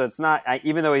Hooper, so it's not,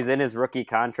 even though he's in his rookie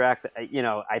contract,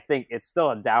 I think it's still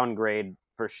a downgrade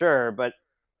for sure, but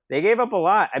they gave up a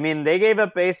lot. I mean, they gave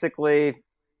up basically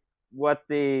what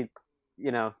the,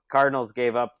 Cardinals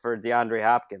gave up for DeAndre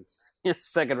Hopkins,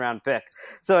 second round pick.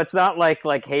 So it's not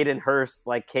like Hayden Hurst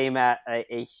came at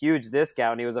a huge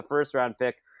discount. He was a first round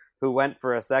pick who went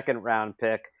for a second round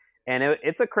pick. And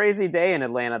it's a crazy day in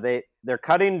Atlanta. They're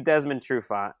cutting Desmond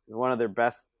Trufant, one of their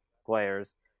best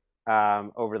players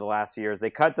over the last few years. They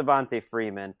cut Devontae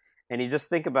Freeman. And you just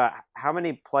think about how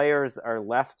many players are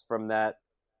left from that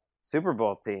Super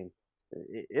Bowl team.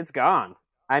 It's gone.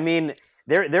 I mean,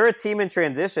 they're a team in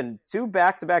transition. 2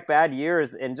 back-to-back bad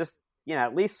years, and just,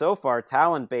 at least so far,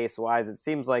 talent base-wise, it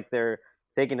seems like they're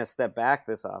taking a step back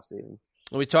this offseason.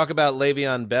 We talk about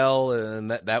Le'Veon Bell,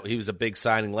 and that he was a big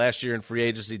signing last year in free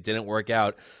agency. Didn't work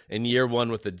out in year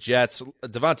one with the Jets.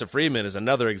 Devonta Freeman is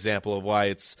another example of why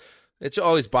it's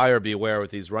always buyer beware with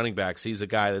these running backs. He's a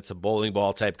guy that's a bowling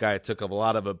ball type guy. It took a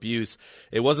lot of abuse.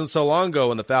 It wasn't so long ago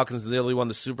when the Falcons nearly won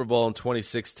the Super Bowl in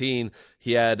 2016.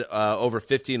 He had over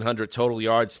 1,500 total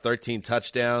yards, 13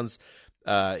 touchdowns.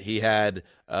 He had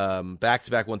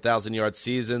back-to-back 1,000-yard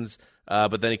seasons,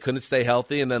 but then he couldn't stay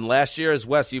healthy. And then last year, as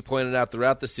Wes, you pointed out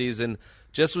throughout the season,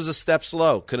 Just was a step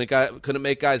slow. Couldn't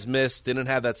make guys miss. Didn't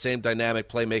have that same dynamic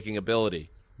playmaking ability.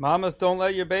 Mamas, don't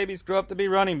let your babies grow up to be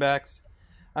running backs.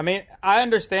 I mean, I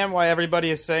understand why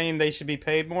everybody is saying they should be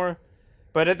paid more,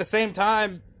 but at the same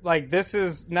time, like, this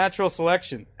is natural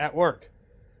selection at work.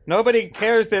 Nobody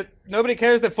cares that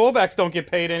fullbacks don't get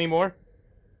paid anymore.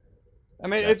 I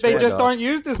mean, they just aren't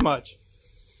used as much.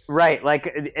 Right.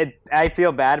 Like, I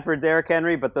feel bad for Derrick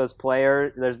Henry, but there's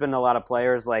been a lot of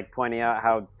players like pointing out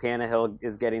how Tannehill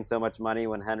is getting so much money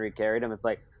when Henry carried him. It's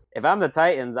like, if I'm the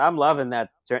Titans, I'm loving that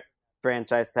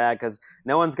franchise tag because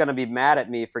no one's going to be mad at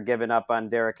me for giving up on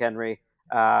Derrick Henry.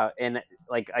 And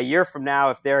like a year from now,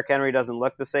 if Derrick Henry doesn't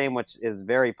look the same, which is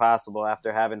very possible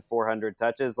after having 400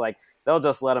 touches, like, they'll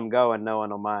just let him go and no one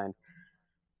will mind.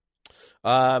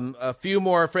 A few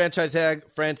more franchise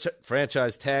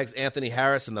tags. Anthony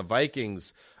Harris and the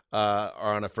Vikings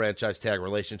are on a franchise tag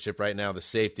relationship right now. The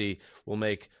safety will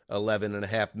make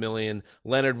 $11.5 million.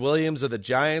 Leonard Williams of the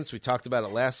Giants. We talked about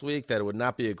it last week that it would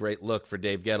not be a great look for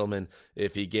Dave Gettleman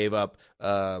if he gave up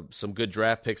some good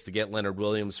draft picks to get Leonard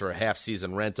Williams for a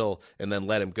half-season rental and then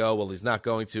let him go. Well, he's not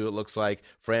going to. It looks like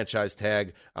franchise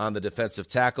tag on the defensive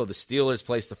tackle. The Steelers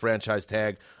placed the franchise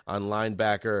tag on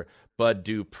linebacker Bud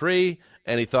Dupree.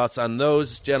 Any thoughts on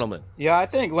those, gentlemen? Yeah, I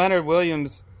think Leonard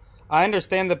Williams, I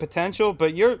understand the potential,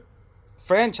 but you're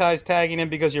franchise tagging him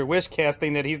because you're wish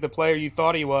casting that he's the player you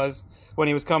thought he was when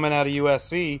he was coming out of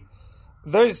USC.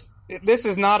 This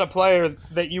is not a player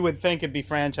that you would think would be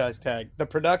franchise tagged. The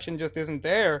production just isn't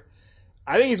there.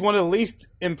 I think he's one of the least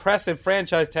impressive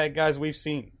franchise tag guys we've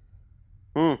seen.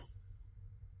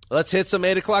 Let's hit some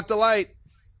 8 o'clock delight.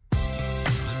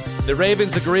 The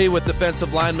Ravens agree with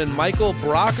defensive lineman Michael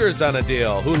Brockers on a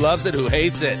deal. Who loves it? Who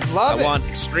hates it? I want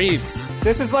extremes.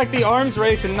 This is like the arms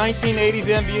race in 1980s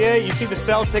NBA. You see the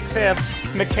Celtics have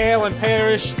McHale and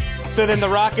Parrish, so then the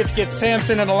Rockets get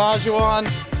Sampson and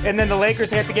Olajuwon, and then the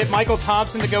Lakers have to get Michael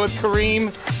Thompson to go with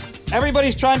Kareem.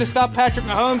 Everybody's trying to stop Patrick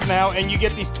Mahomes now, and you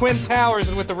get these twin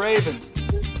towers with the Ravens.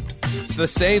 So the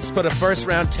Saints put a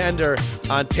first-round tender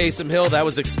on Taysom Hill. That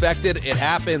was expected. It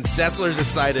happened. Sessler's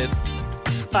excited.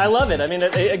 I love it. I mean,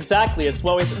 exactly. It's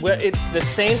the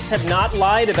Saints have not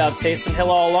lied about Taysom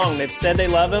Hill all along. They've said they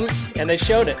love him, and they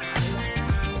showed it.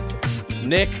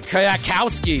 Nick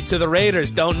Kwiatkowski to the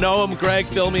Raiders. Don't know him, Greg.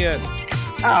 Fill me in.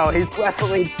 Oh, he's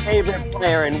Wesley's favorite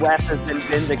player, and Wes has been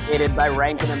vindicated by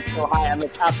ranking him so high on the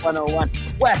top 101.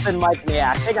 Wes and Mike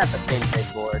Miak, they got the same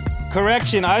big board.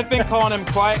 Correction, I've been calling him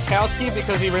Kwiatkowski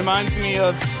because he reminds me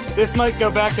of, this might go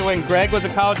back to when Greg was a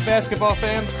college basketball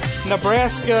fan,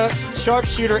 Nebraska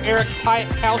sharpshooter Eric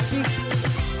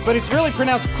Kwiatkowski, but it's really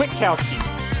pronounced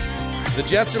Kwiatkowski. The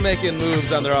Jets are making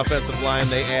moves on their offensive line.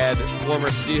 They add former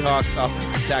Seahawks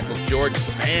offensive tackle George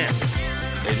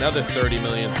Fant. Another $30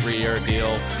 million 3-year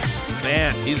deal.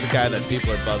 Fant, he's the guy that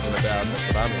people are buzzing about. That's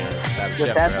what I'm hearing.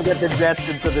 Just have to get the Jets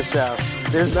into the show.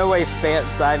 There's no way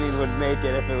Fant signing would make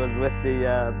it if it was with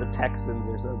the Texans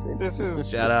or something.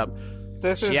 Shut up.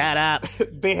 Shut up.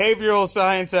 Behavioral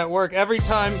science at work. Every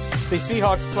time the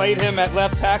Seahawks played him at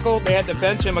left tackle, they had to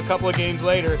bench him a couple of games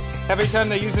later. Every time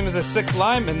they used him as a sixth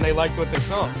lineman, they liked what they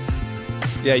saw.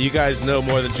 Yeah, you guys know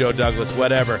more than Joe Douglas.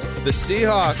 Whatever. The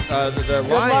Seahawks, the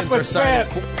Lions are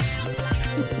signing.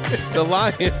 The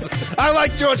Lions. I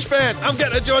like George Fant. I'm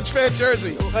getting a George Fant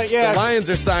jersey. Yeah. The Lions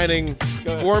are signing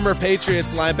former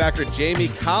Patriots linebacker Jamie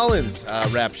Collins.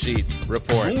 Rap sheet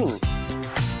reports. Ooh.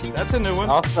 That's a new one.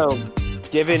 Also,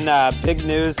 giving big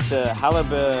news to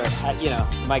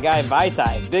my guy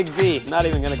Vaitai, Big V. Not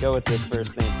even going to go with his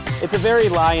first name. It's a very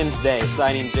Lions day,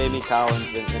 signing Jamie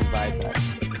Collins and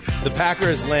Vaitai. The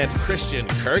Packers land Christian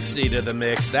Kirksey to the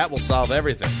mix. That will solve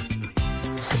everything.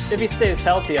 If he stays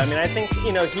healthy, I mean, I think,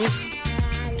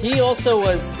 he also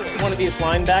was one of these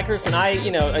linebackers,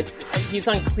 and he's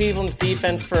on Cleveland's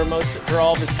defense for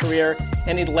all of his career,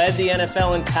 and he led the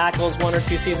NFL in tackles 1 or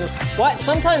 2 seasons.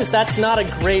 Sometimes that's not a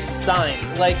great sign.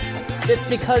 Like, it's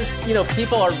because,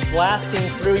 people are blasting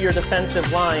through your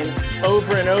defensive line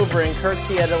over and over, and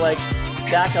Kirksey had to,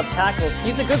 stack up tackles.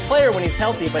 He's a good player when he's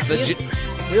healthy, but he's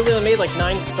really only made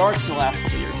 9 starts in the last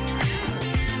couple years.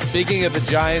 Speaking of the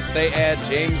Giants, they add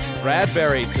James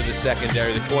Bradbury to the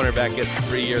secondary. The cornerback gets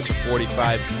 3 years for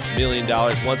 $45 million.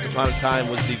 Once upon a time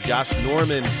was the Josh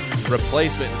Norman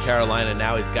replacement in Carolina.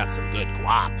 Now he's got some good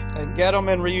guap. And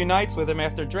Gettleman reunites with him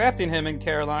after drafting him in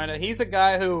Carolina. He's a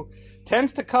guy who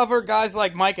tends to cover guys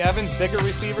like Mike Evans, bigger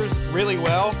receivers, really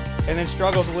well, and then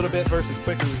struggles a little bit versus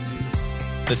quicker receivers.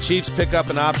 The Chiefs pick up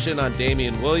an option on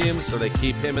Damian Williams, so they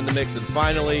keep him in the mix. And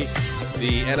finally,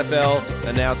 the NFL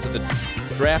announced that the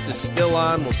Draft is still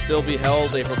on, will still be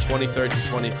held April 23rd to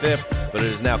 25th, but it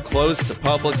is now closed to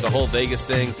public. The whole Vegas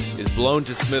thing is blown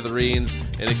to smithereens,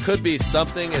 and it could be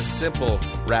something as simple,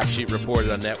 Rap Sheet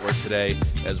reported on Network today,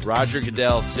 as Roger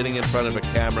Goodell sitting in front of a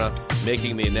camera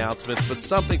making the announcements, but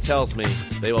something tells me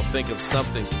they will think of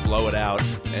something to blow it out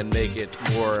and make it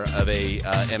more of a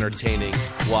entertaining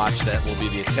watch. That will be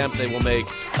the attempt they will make,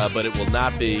 but it will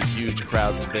not be huge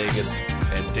crowds in Vegas,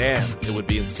 and damn, it would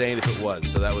be insane if it was.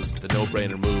 So that was the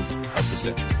no-brainer move of the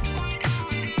century.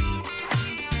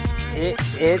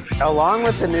 It along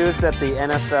with the news that the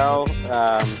NFL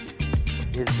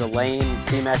is delaying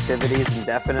team activities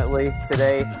indefinitely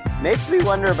today, makes me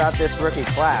wonder about this rookie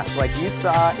class. Like you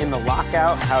saw in the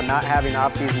lockout, how not having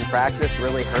off-season practice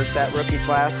really hurt that rookie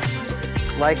class.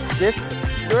 Like this,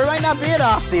 there might not be an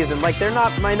off-season. Like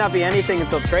might not be anything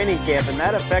until training camp, and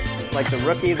that affects like the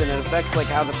rookies, and it affects like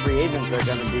how the free agents are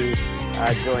going to be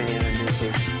joining a new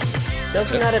team.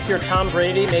 Doesn't that, if you're Tom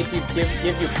Brady, make you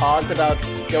give you pause about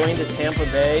going to Tampa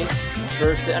Bay?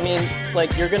 Versus, I mean,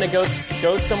 like you're going to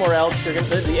go somewhere else. The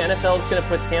NFL is going to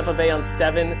put Tampa Bay on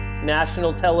 7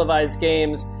 national televised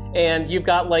games, and you've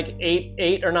got like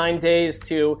 8 or 9 days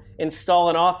to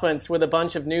install an offense with a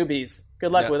bunch of newbies.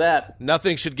 Good luck with that.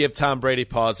 Nothing should give Tom Brady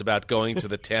pause about going to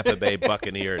the Tampa Bay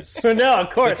Buccaneers. No, of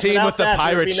course. The team with the that,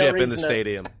 pirate ship no in the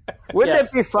stadium. Wouldn't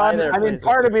it be fun? I mean,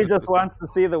 part of me just wants to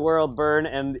see the world burn,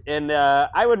 and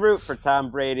I would root for Tom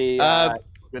Brady.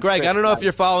 Greg, I don't know if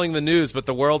you're following the news, but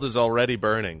the world is already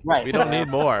burning. Right. We don't need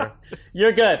more.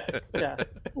 You're good. Yeah.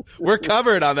 We're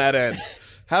covered on that end.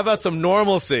 How about some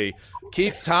normalcy?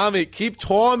 Keep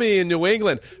Tommy in New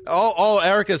England. All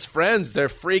Erica's friends, they're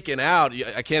freaking out.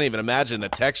 I can't even imagine the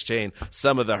text chain.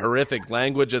 Some of the horrific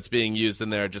language that's being used in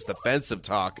there, just offensive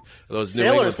talk. Those New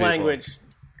England people. Language.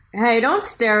 Hey, don't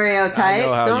stereotype.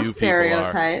 Don't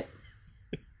stereotype.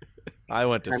 I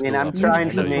went to school. I mean, I'm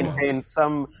trying to maintain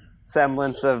some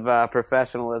semblance of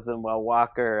professionalism while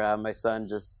Walker, my son,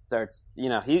 just starts.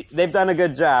 They've done a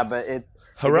good job, but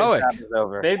heroic. The job is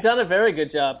over. They've done a very good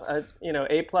job. A+.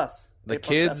 The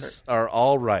kids are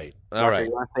all right. All Walker, right.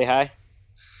 You want to say hi?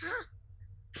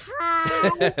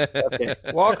 Okay.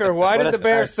 Walker, why did the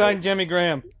Bears sign Jimmy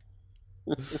Graham?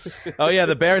 Oh yeah,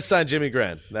 the Bears signed Jimmy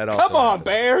Graham. That also. Come on,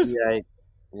 Bears!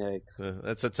 Yikes.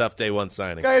 That's a tough day one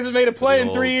signing. Guy hasn't made a play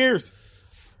in 3 years.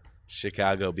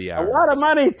 Chicago be A ours. lot of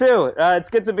money too. It's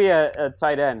good to be a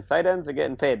tight end. Tight ends are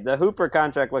getting paid. The Hooper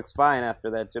contract looks fine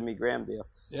after that Jimmy Graham deal.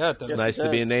 Yeah, it's nice to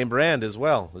be a name brand as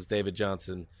well as David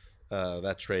Johnson.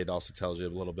 That trade also tells you a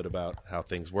little bit about how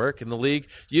things work in the league.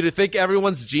 You'd think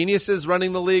everyone's geniuses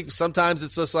running the league. Sometimes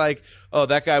it's just like, oh,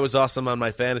 that guy was awesome on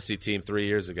my fantasy team 3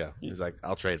 years ago. He's like,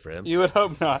 I'll trade for him. You would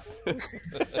hope not. These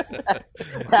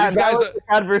that guys was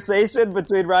a conversation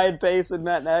between Ryan Pace and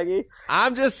Matt Nagy.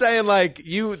 I'm just saying, like,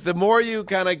 the more you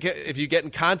kind of get, if you get in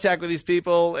contact with these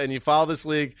people and you follow this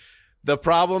league, the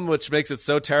problem, which makes it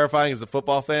so terrifying as a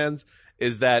football fans,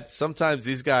 is that sometimes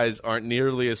these guys aren't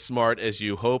nearly as smart as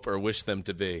you hope or wish them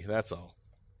to be. That's all.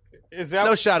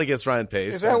 No shot against Ryan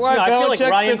Pace. Is that why Belichick's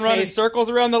been running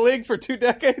circles around the league for 2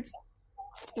 decades?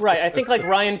 Right. I think like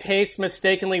Ryan Pace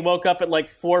mistakenly woke up at like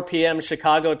 4 p.m.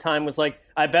 Chicago time, was like,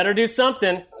 I better do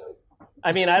something.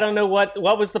 I mean, I don't know what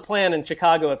was the plan in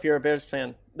Chicago if you're a Bears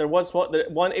fan. There was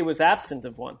one, it was absent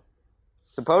of one.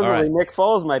 Supposedly Nick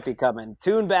Foles might be coming.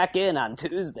 Tune back in on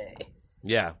Tuesday.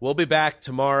 Yeah, we'll be back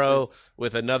tomorrow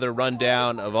with another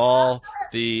rundown of all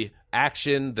the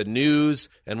action, the news,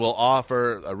 and we'll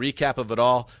offer a recap of it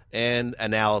all and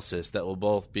analysis that will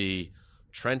both be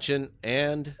trenchant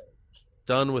and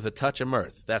done with a touch of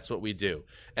mirth. That's what we do.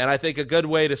 And I think a good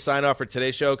way to sign off for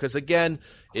today's show, because, again,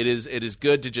 it is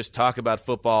good to just talk about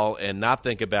football and not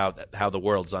think about how the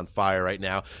world's on fire right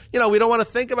now. We don't want to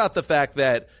think about the fact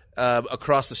that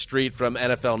across the street from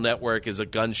NFL Network is a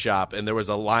gun shop, and there was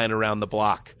a line around the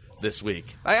block this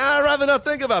week. I'd rather not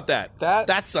think about that.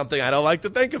 That's something I don't like to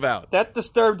think about. That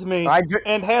disturbed me,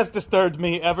 and has disturbed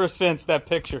me ever since that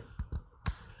picture.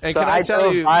 And so can I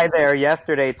tell you, drove by there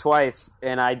yesterday twice,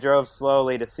 and I drove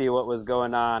slowly to see what was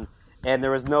going on, and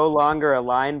there was no longer a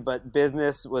line, but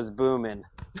business was booming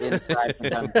inside the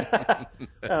gun.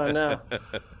 Oh, no.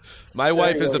 My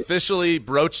wife has officially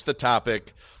broached the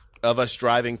topic of us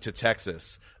driving to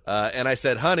Texas. And I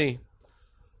said, honey,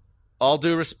 all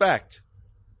due respect,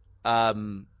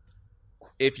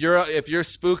 if you're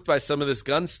spooked by some of this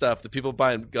gun stuff, the people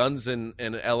buying guns in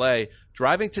L.A.,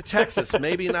 driving to Texas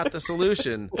maybe not the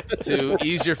solution to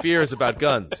ease your fears about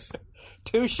guns.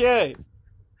 Touché.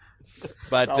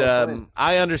 But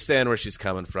I understand where she's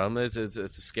coming from. It's a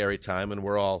scary time, and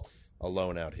we're all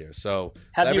alone out here. So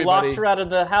have you locked her out of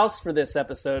the house for this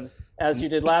episode? as you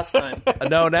did last time.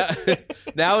 No,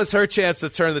 now is her chance to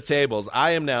turn the tables.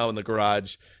 I am now in the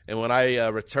garage, and when I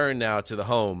return now to the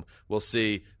home, we'll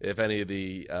see if any of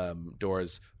the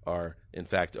doors are in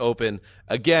fact open.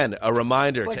 Again, a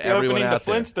reminder to everyone out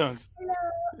there. Flintstones.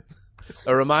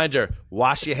 A reminder,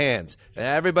 wash your hands.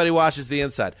 Everybody washes the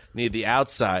inside. You need the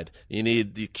outside. You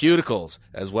need the cuticles,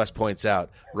 as Wes points out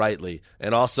rightly.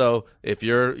 And also, if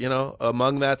you're,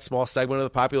 among that small segment of the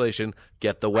population,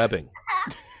 get the webbing.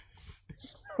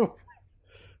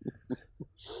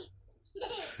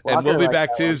 And we'll be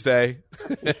back Tuesday.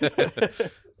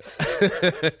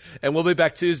 And we'll be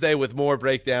back Tuesday with more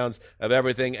breakdowns of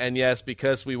everything. And yes,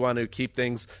 because we want to keep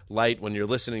things light when you're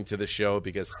listening to the show,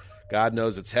 because God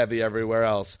knows it's heavy everywhere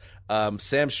else. Sam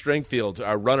Stringfield,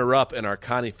 our runner-up in our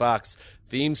Connie Fox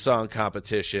theme song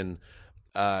competition,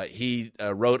 he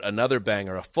wrote another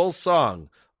banger, a full song,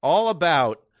 all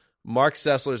about Mark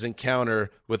Sessler's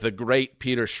encounter with the great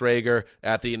Peter Schrager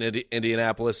at the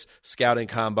Indianapolis Scouting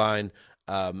Combine,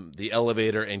 the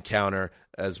elevator encounter,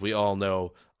 as we all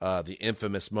know, the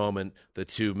infamous moment the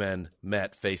two men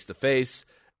met face-to-face.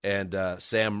 And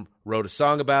Sam wrote a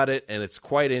song about it, and it's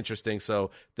quite interesting. So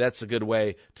that's a good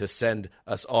way to send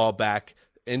us all back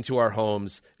into our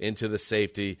homes, into the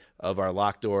safety of our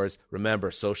locked doors.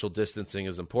 Remember, social distancing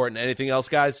is important. Anything else,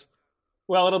 guys?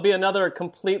 Well, it'll be another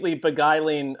completely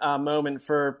beguiling moment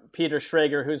for Peter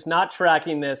Schrager, who's not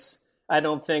tracking this, I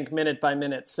don't think, minute by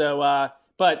minute. So,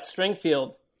 but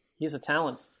Stringfield, he's a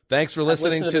talent. Thanks for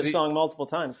listening to this song multiple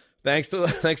times. Thanks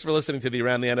for listening to the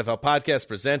Around the NFL podcast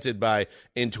presented by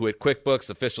Intuit QuickBooks,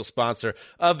 official sponsor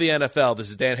of the NFL. This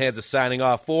is Dan Hansa signing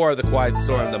off for The Quiet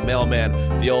Storm, the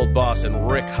mailman, the old boss, and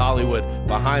Rick Hollywood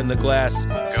behind the glass.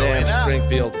 Sam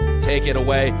Stringfield, take it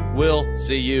away. We'll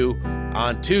see you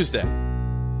on Tuesday.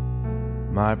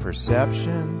 My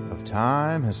perception of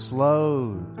time has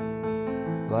slowed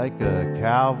like a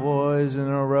cowboy's in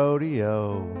a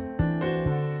rodeo.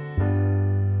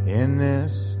 In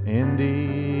this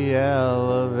Indy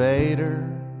elevator,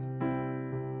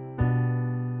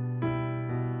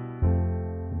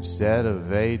 instead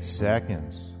of 8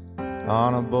 seconds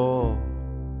on a bull,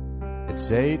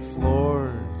 it's 8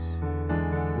 floors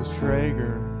with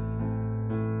Schrager.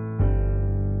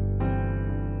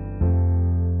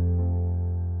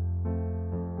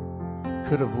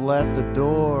 Could have let the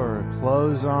door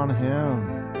close on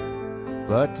him,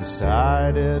 but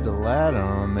decided to let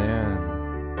him in.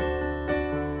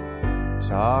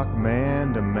 Talk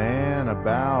man to man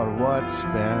about what's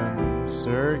been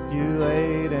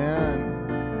circulating.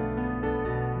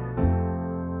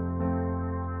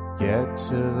 Get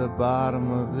to the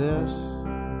bottom of this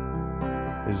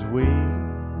as we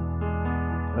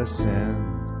ascend.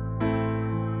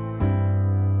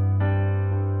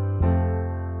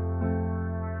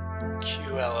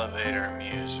 Cue elevator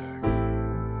music.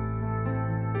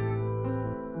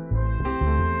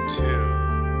 2.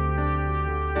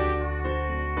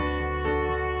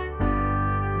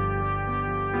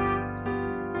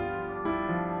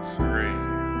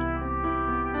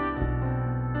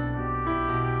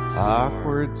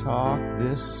 Awkward talk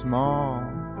this small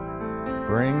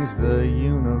brings the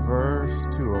universe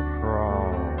to a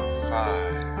crawl.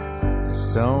 5.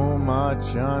 There's so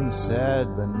much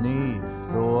unsaid beneath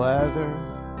the weather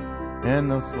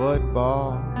and the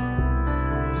football.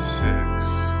 6.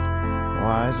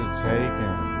 Why is it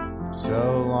taking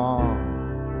so long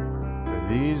for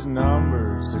these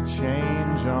numbers to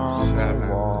change on 7. the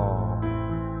wall?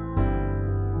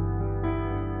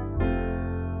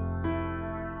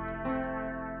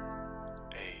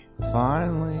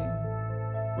 Finally,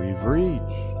 we've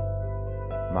reached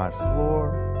my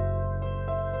floor.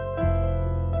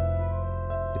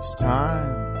 It's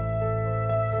time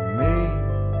for me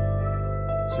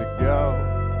to go.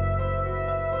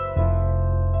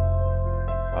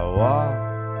 I walk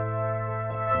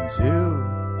into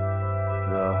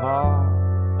the hall,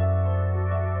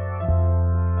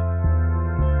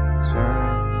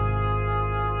 turn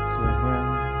to him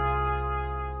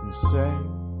and say,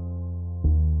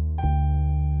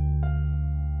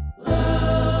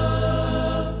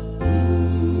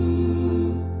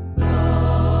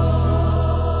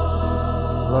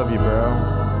 love you, bro.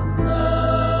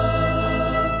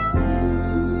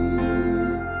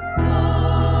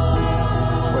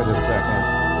 Wait a second.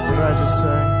 What did I just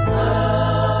say?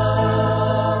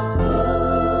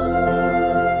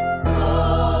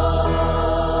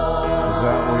 Is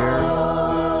that weird?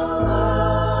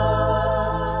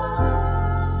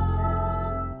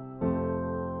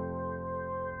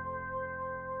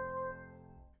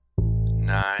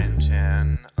 9,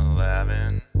 10,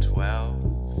 11,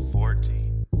 12,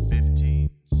 14, 15,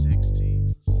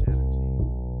 16,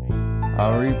 17, 18.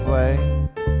 I'll replay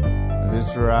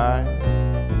this ride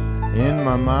in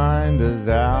my mind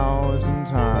 1,000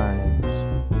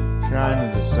 times, trying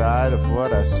to decide if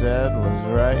what I said was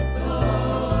right.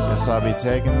 Guess I'll be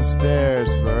taking the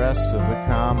stairs for the rest of the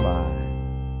combine.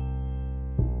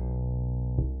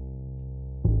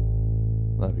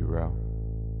 Love you, bro.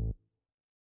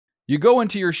 You go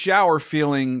into your shower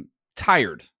feeling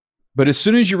tired, but as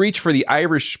soon as you reach for the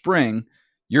Irish Spring,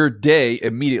 your day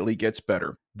immediately gets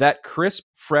better. That crisp,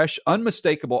 fresh,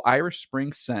 unmistakable Irish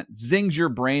Spring scent zings your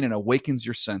brain and awakens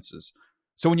your senses.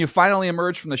 So when you finally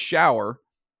emerge from the shower,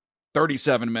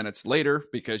 37 minutes later,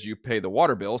 because you pay the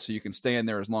water bill so you can stay in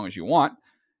there as long as you want,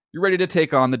 you're ready to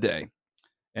take on the day.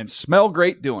 And smell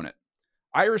great doing it.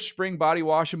 Irish Spring Body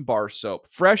Wash and Bar Soap.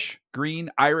 Fresh, green,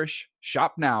 Irish.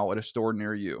 Shop now at a store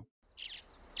near you.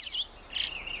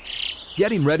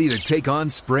 Getting ready to take on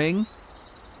spring?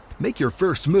 Make your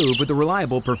first move with the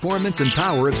reliable performance and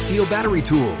power of Steel battery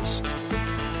tools.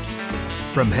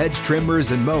 From hedge trimmers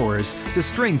and mowers to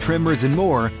string trimmers and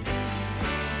more,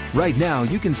 right now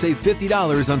you can save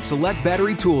 $50 on select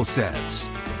battery tool sets.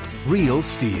 Real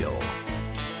Steel.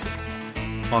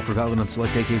 Offer valid on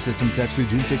select AK system sets through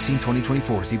June 16,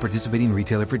 2024. See participating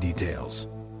retailer for details.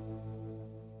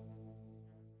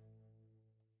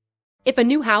 If a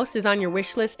new house is on your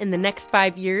wish list in the next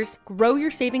 5 years, grow your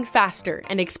savings faster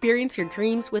and experience your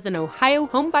dreams with an Ohio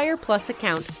Homebuyer Plus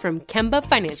account from Kemba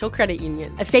Financial Credit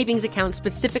Union. A savings account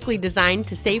specifically designed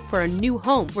to save for a new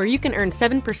home, where you can earn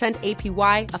 7%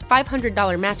 APY, a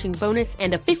 $500 matching bonus,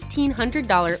 and a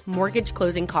 $1,500 mortgage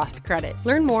closing cost credit.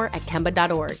 Learn more at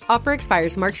Kemba.org. Offer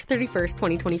expires March 31st,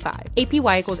 2025.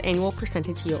 APY equals annual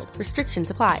percentage yield. Restrictions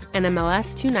apply.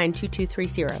 NMLS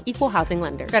 292230. Equal housing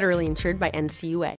lender. Federally insured by NCUA.